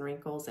lines and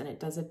wrinkles, and it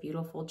does a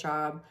beautiful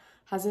job.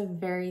 Has a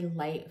very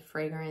light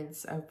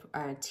fragrance of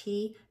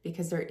tea,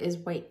 because there is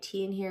white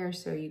tea in here,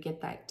 so you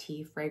get that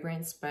tea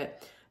fragrance,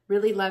 but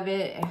really love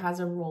it. It has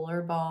a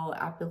roller ball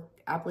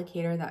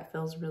applicator that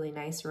feels really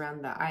nice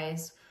around the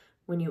eyes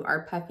when you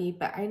are puffy,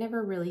 but I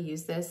never really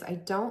use this. I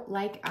don't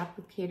like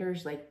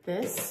applicators like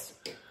this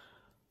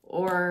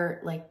or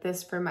like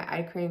this for my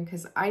eye cream,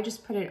 because I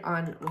just put it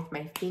on with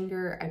my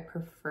finger. I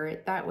prefer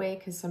it that way,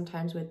 because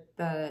sometimes with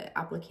the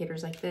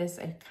applicators like this,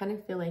 I kind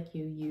of feel like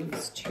you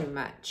use too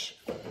much.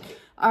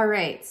 All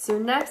right, so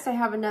next I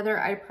have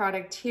another eye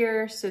product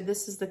here. So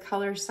this is the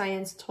Color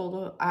Science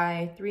Total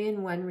Eye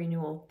 3-in-1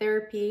 Renewal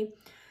Therapy,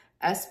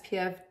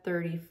 SPF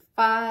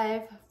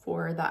 35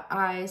 for the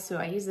eyes. So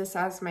I use this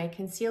as my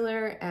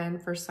concealer and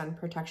for sun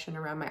protection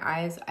around my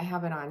eyes. I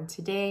have it on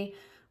today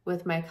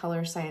with my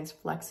Color Science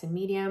Flex and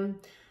Medium.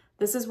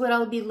 This is what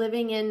I'll be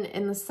living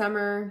in the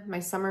summer, my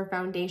summer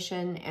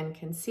foundation and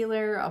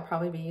concealer. I'll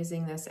probably be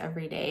using this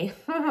every day.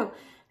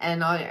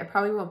 And I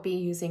probably won't be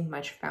using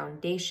much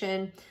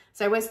foundation.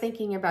 So I was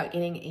thinking about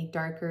getting a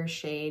darker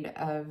shade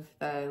of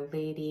the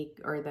Lady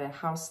or the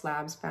House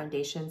Labs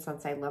foundation,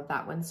 since I love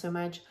that one so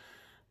much.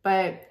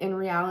 But in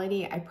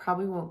reality, I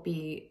probably won't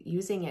be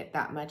using it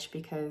that much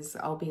because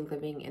I'll be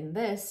living in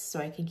this,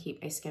 so I can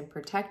keep my skin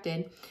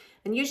protected.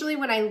 And usually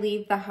when I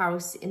leave the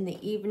house in the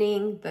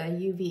evening, the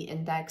UV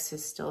index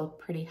is still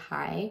pretty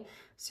high.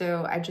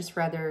 So I just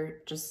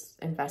rather just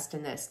invest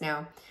in this.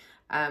 Now,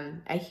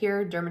 I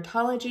hear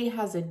Dermatology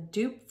has a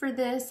dupe for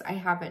this. I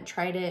haven't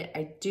tried it.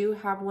 I do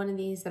have one of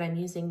these that I'm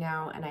using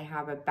now, and I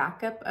have a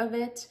backup of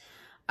it.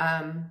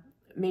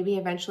 Maybe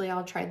eventually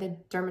I'll try the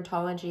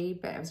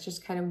Dermatology, but I was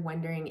just kind of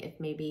wondering if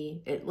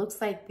maybe it looks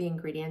like the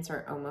ingredients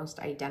are almost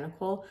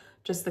identical,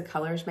 just the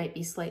colors might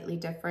be slightly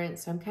different.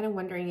 So I'm kind of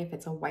wondering if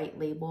it's a white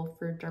label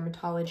for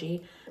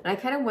Dermatology. And I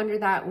kind of wonder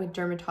that with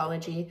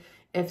Dermatology,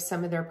 if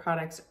some of their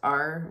products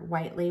are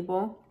white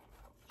label.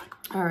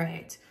 All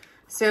right.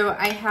 So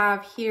I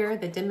have here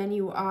the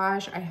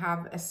diminuage. I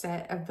have a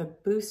set of the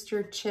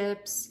booster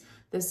chips.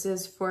 This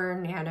is for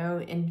nano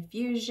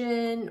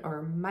infusion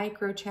or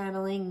micro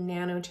channeling,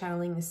 nano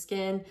channeling the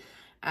skin.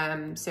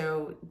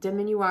 So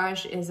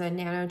diminuage is a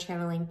nano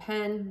channeling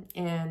pen,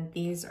 and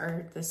these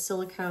are the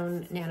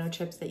silicone nano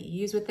chips that you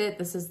use with it.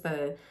 This is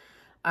the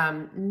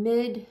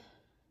mid,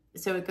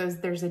 so it goes,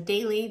 there's a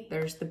daily,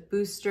 there's the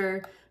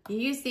booster. You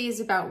use these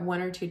about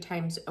 1 or 2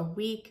 times a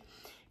week.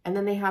 And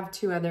then they have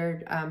 2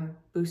 other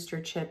booster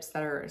chips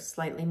that are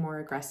slightly more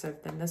aggressive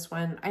than this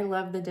one. I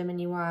love the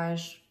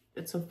diminuage.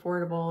 It's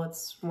affordable.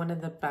 It's one of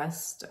the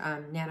best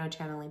nano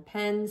channeling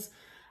pens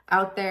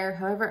out there.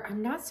 However,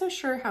 I'm not so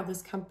sure how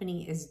this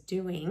company is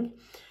doing,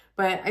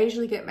 but I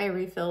usually get my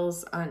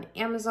refills on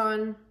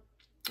Amazon.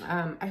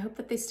 I hope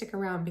that they stick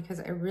around because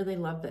I really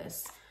love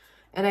this.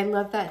 And I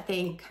love that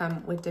they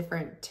come with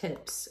different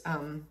tips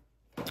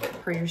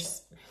for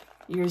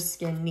your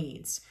skin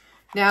needs.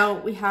 Now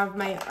we have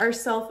my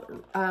Ourself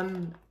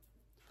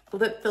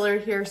lip filler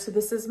here. So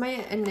this is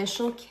my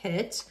initial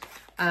kit.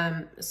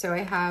 So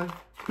I have,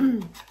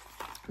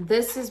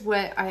 this is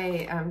what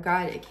I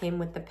got. It came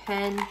with the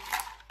pen,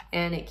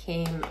 and it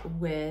came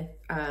with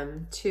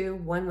 2.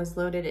 One was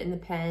loaded in the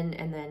pen,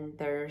 and then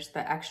there's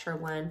the extra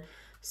one.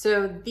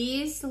 So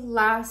these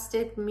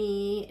lasted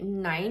me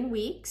 9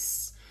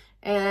 weeks,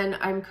 and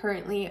I'm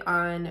currently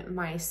on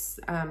my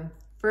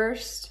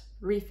first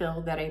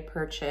refill that I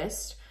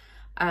purchased.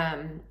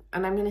 And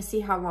I'm going to see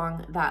how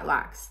long that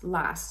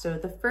lasts. So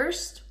the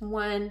first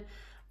one,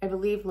 I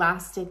believe,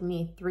 lasted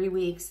me 3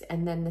 weeks,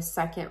 and then the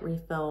second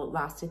refill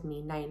lasted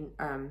me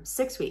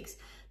 6 weeks.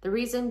 The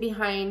reason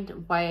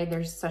behind why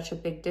there's such a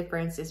big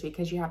difference is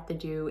because you have to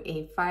do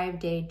a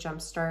 5-day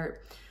jump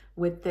start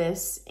with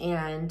this,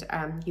 and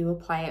you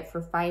apply it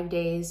for 5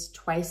 days,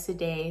 twice a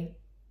day,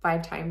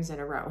 5 times in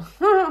a row.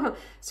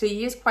 So you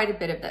use quite a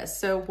bit of this.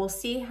 So we'll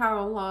see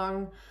how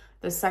long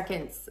the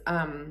second,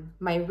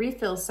 my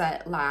refill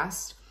set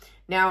lasts.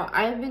 Now,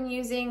 I've been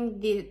using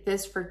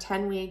this for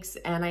 10 weeks,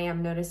 and I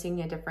am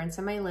noticing a difference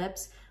in my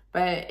lips,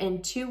 but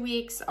in 2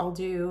 weeks, I'll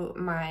do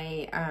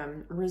my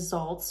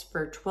results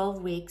for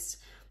 12 weeks.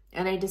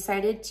 And I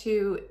decided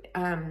to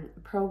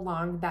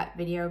prolong that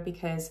video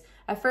because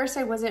at first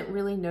I wasn't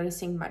really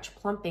noticing much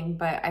plumping,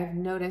 but I've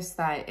noticed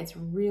that it's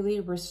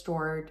really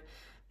restored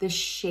the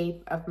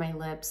shape of my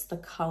lips, the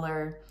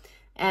color.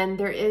 And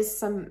there is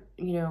some,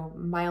 you know,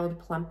 mild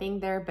plumping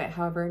there, but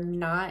however,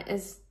 not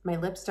as, my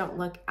lips don't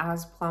look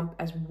as plump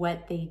as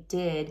what they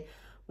did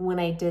when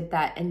I did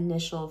that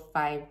initial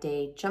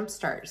 5-day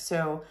jumpstart.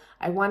 So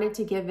I wanted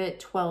to give it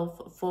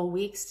 12 full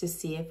weeks to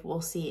see if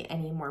we'll see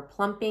any more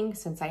plumping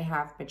since I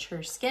have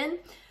mature skin.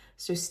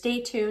 So stay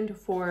tuned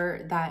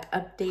for that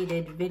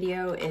updated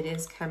video. It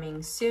is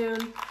coming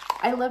soon.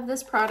 I love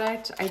this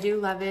product. I do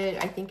love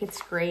it. I think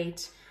it's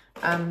great.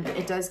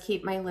 It does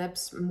keep my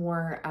lips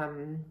more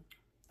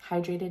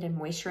hydrated and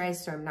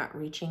moisturized, so I'm not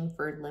reaching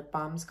for lip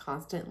balms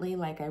constantly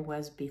like I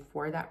was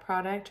before that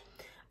product.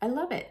 I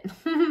love it,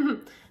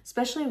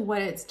 especially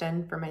what it's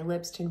done for my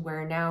lips to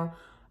where now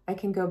I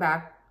can go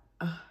back,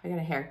 oh, I got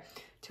a hair,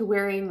 to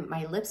wearing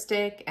my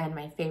lipstick and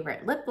my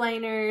favorite lip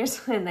liners,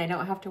 and I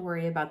don't have to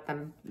worry about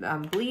them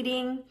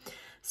bleeding.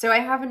 So I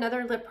have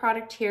another lip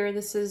product here.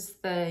 This is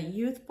the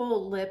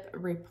Youthful Lip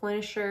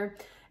Replenisher.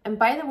 And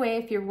by the way,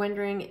 if you're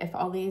wondering if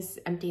all these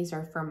empties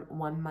are from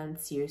 1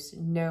 month's use,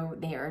 no,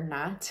 they are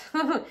not.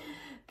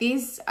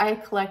 These I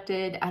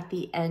collected at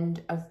the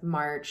end of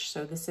March.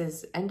 So this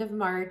is end of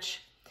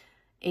March,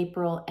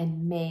 April,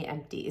 and May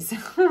empties.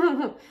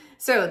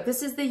 So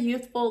this is the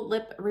Youthful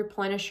Lip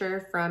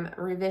Replenisher from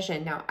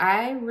Revision. Now,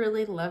 I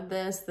really love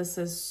this. This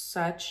is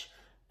such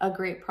a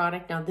great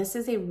product. Now, this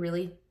is a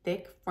really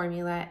thick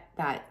formula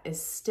that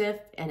is stiff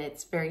and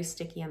it's very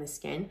sticky on the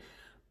skin,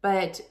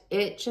 but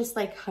it just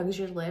like hugs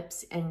your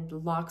lips and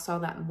locks all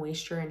that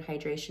moisture and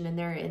hydration in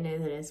there, and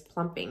it is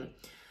plumping.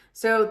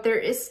 So there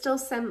is still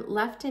some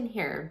left in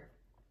here.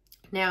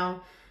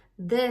 Now,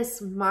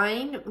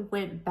 mine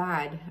went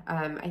bad.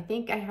 I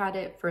think I had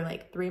it for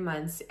like 3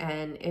 months,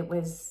 and it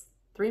was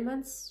 3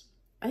 months?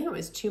 I think it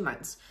was 2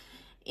 months,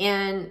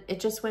 and it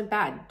just went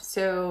bad.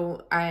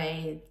 So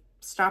I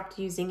stopped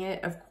using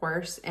it, of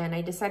course, and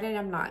I decided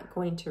I'm not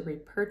going to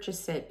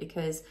repurchase it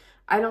because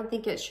I don't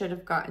think it should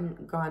have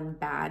gone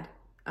bad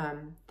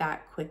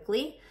that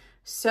quickly.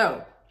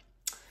 So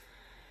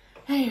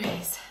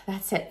anyways,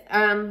 that's it.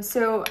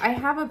 So I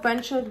have a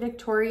bunch of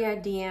Victoria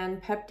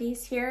Deanne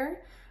Peptis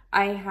here.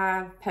 I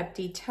have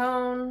Pepti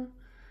Tone,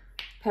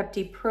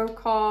 Pepti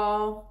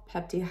Procol,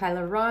 Pepti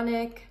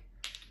Hyaluronic,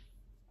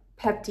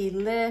 Pepti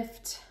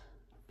Lift,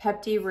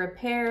 Pepti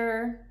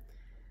Repair,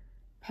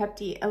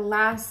 Pepti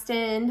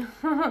Elastin,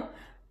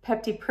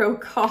 Pepti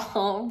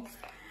Procol,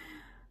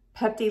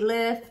 Pepti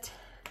Lift,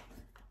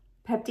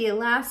 Pepti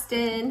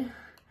Elastin,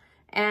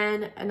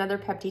 and another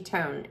Pepti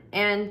Tone.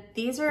 And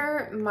these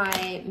are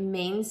my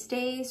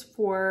mainstays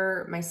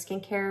for my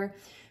skincare.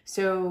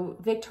 So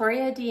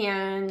Victoria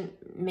Deanne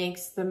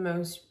makes the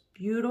most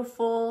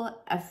beautiful,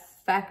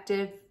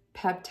 effective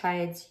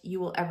peptides you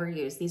will ever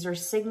use. These are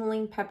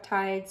signaling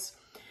peptides.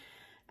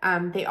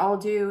 They all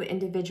do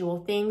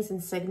individual things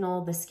and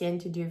signal the skin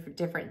to do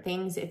different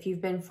things. If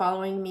you've been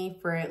following me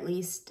for at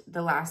least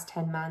the last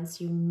 10 months,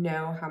 you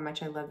know how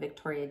much I love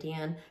Victoria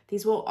DN.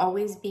 These will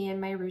always be in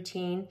my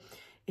routine.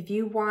 If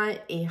you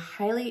want a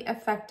highly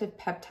effective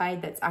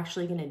peptide that's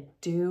actually going to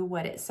do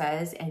what it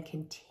says and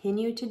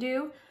continue to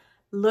do,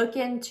 look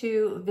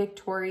into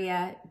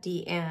Victoria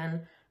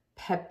DN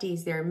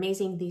EMPTIES. They're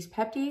amazing. These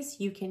EMPTIES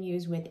you can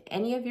use with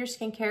any of your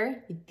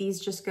skincare. These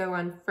just go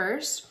on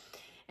first.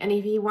 And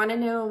if you want to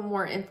know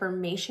more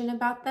information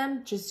about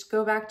them, just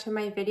go back to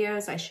my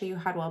videos. I show you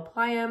how to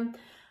apply them,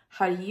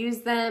 how to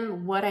use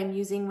them, what I'm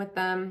using with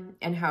them,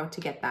 and how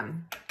to get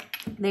them.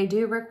 They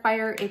do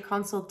require a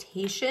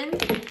consultation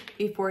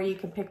before you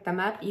can pick them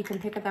up. You can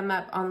pick them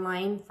up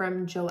online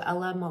from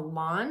Joella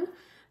Milan,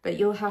 but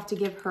you'll have to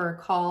give her a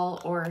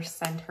call or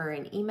send her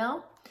an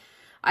email.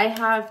 I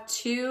have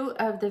 2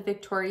 of the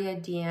Victoria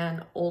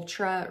DN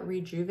Ultra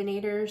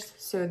Rejuvenators.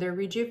 So their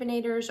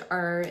rejuvenators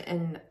are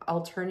an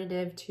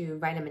alternative to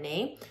vitamin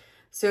A.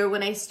 So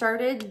when I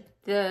started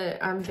the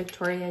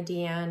Victoria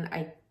DN,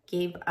 I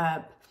gave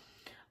up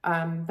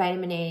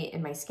vitamin A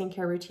in my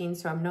skincare routine.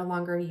 So I'm no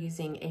longer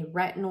using a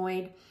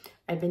retinoid.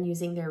 I've been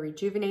using their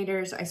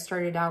rejuvenators. I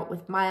started out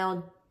with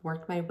mild,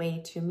 worked my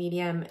way to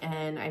medium,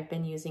 and I've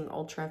been using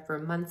Ultra for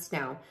months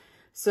now.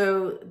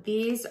 So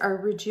these are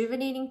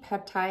rejuvenating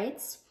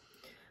peptides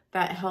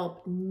that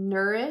help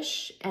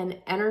nourish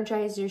and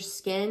energize your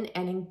skin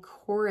and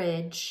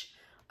encourage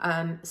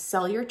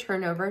cellular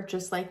turnover,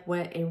 just like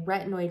what a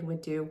retinoid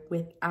would do,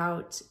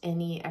 without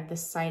any of the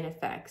side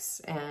effects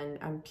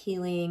and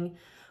peeling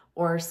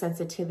or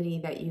sensitivity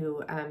that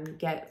you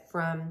get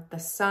from the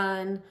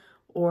sun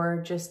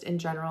or just in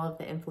general of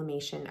the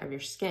inflammation of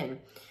your skin.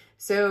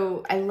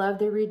 So I love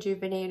the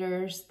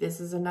rejuvenators. This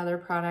is another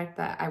product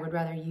that I would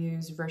rather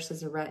use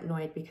versus a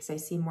retinoid because I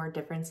see more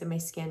difference in my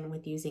skin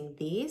with using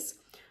these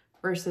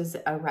versus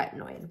a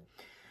retinoid.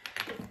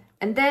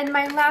 And then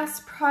my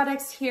last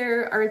products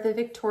here are the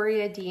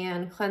Victoria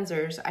DN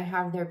cleansers. I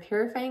have their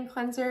purifying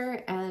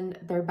cleanser and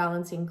their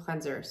balancing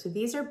cleanser. So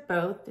these are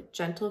both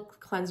gentle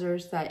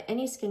cleansers that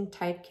any skin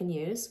type can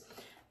use.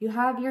 You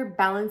have your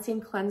balancing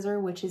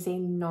cleanser, which is a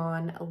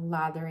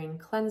non-lathering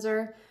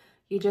cleanser.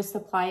 You just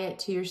apply it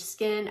to your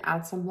skin,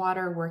 add some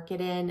water, work it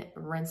in,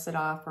 rinse it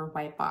off or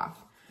wipe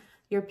off.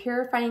 Your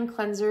purifying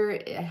cleanser,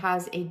 it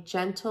has a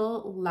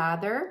gentle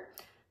lather.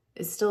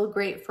 It's still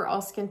great for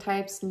all skin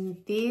types.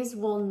 These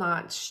will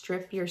not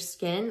strip your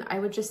skin. I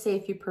would just say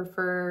if you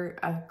prefer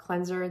a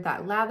cleanser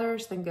that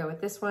lathers, then go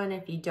with this one.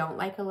 If you don't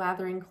like a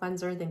lathering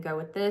cleanser, then go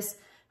with this.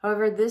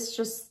 However, this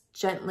just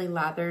gently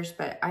lathers,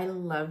 but I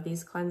love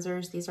these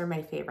cleansers. These are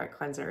my favorite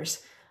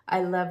cleansers.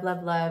 I love,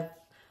 love, love.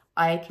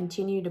 I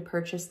continue to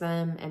purchase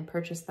them and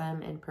purchase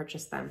them and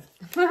purchase them.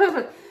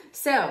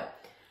 So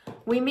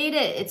we made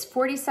it. It's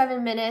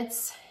 47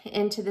 minutes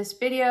into this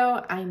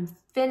video. I'm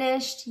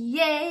finished.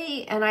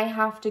 Yay! And I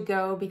have to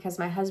go because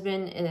my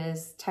husband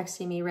is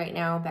texting me right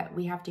now that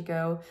we have to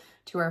go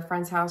to our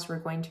friend's house. We're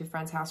going to a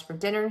friend's house for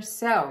dinner.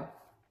 So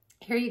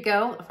here you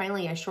go.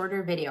 Finally, a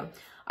shorter video.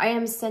 I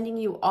am sending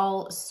you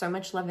all so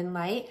much love and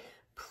light.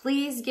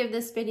 Please give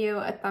this video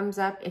a thumbs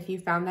up if you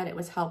found that it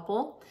was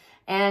helpful.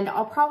 And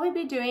I'll probably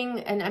be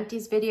doing an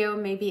empties video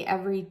maybe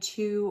every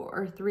 2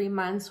 or 3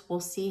 months. We'll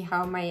see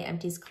how my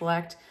empties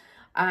collect.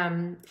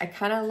 I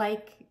kind of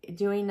like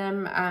doing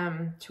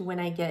them to when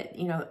I get,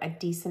 you know, a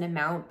decent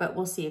amount, but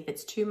we'll see. If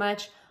it's too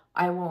much,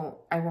 I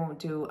won't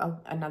do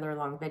another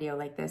long video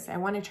like this. I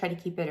want to try to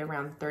keep it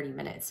around 30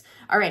 minutes.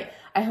 All right.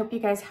 I hope you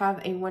guys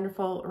have a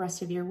wonderful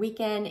rest of your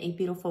weekend, a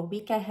beautiful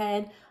week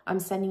ahead. I'm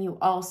sending you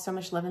all so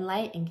much love and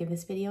light, and give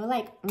this video a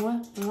like.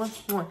 Mwah,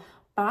 mwah, mwah.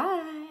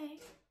 Bye.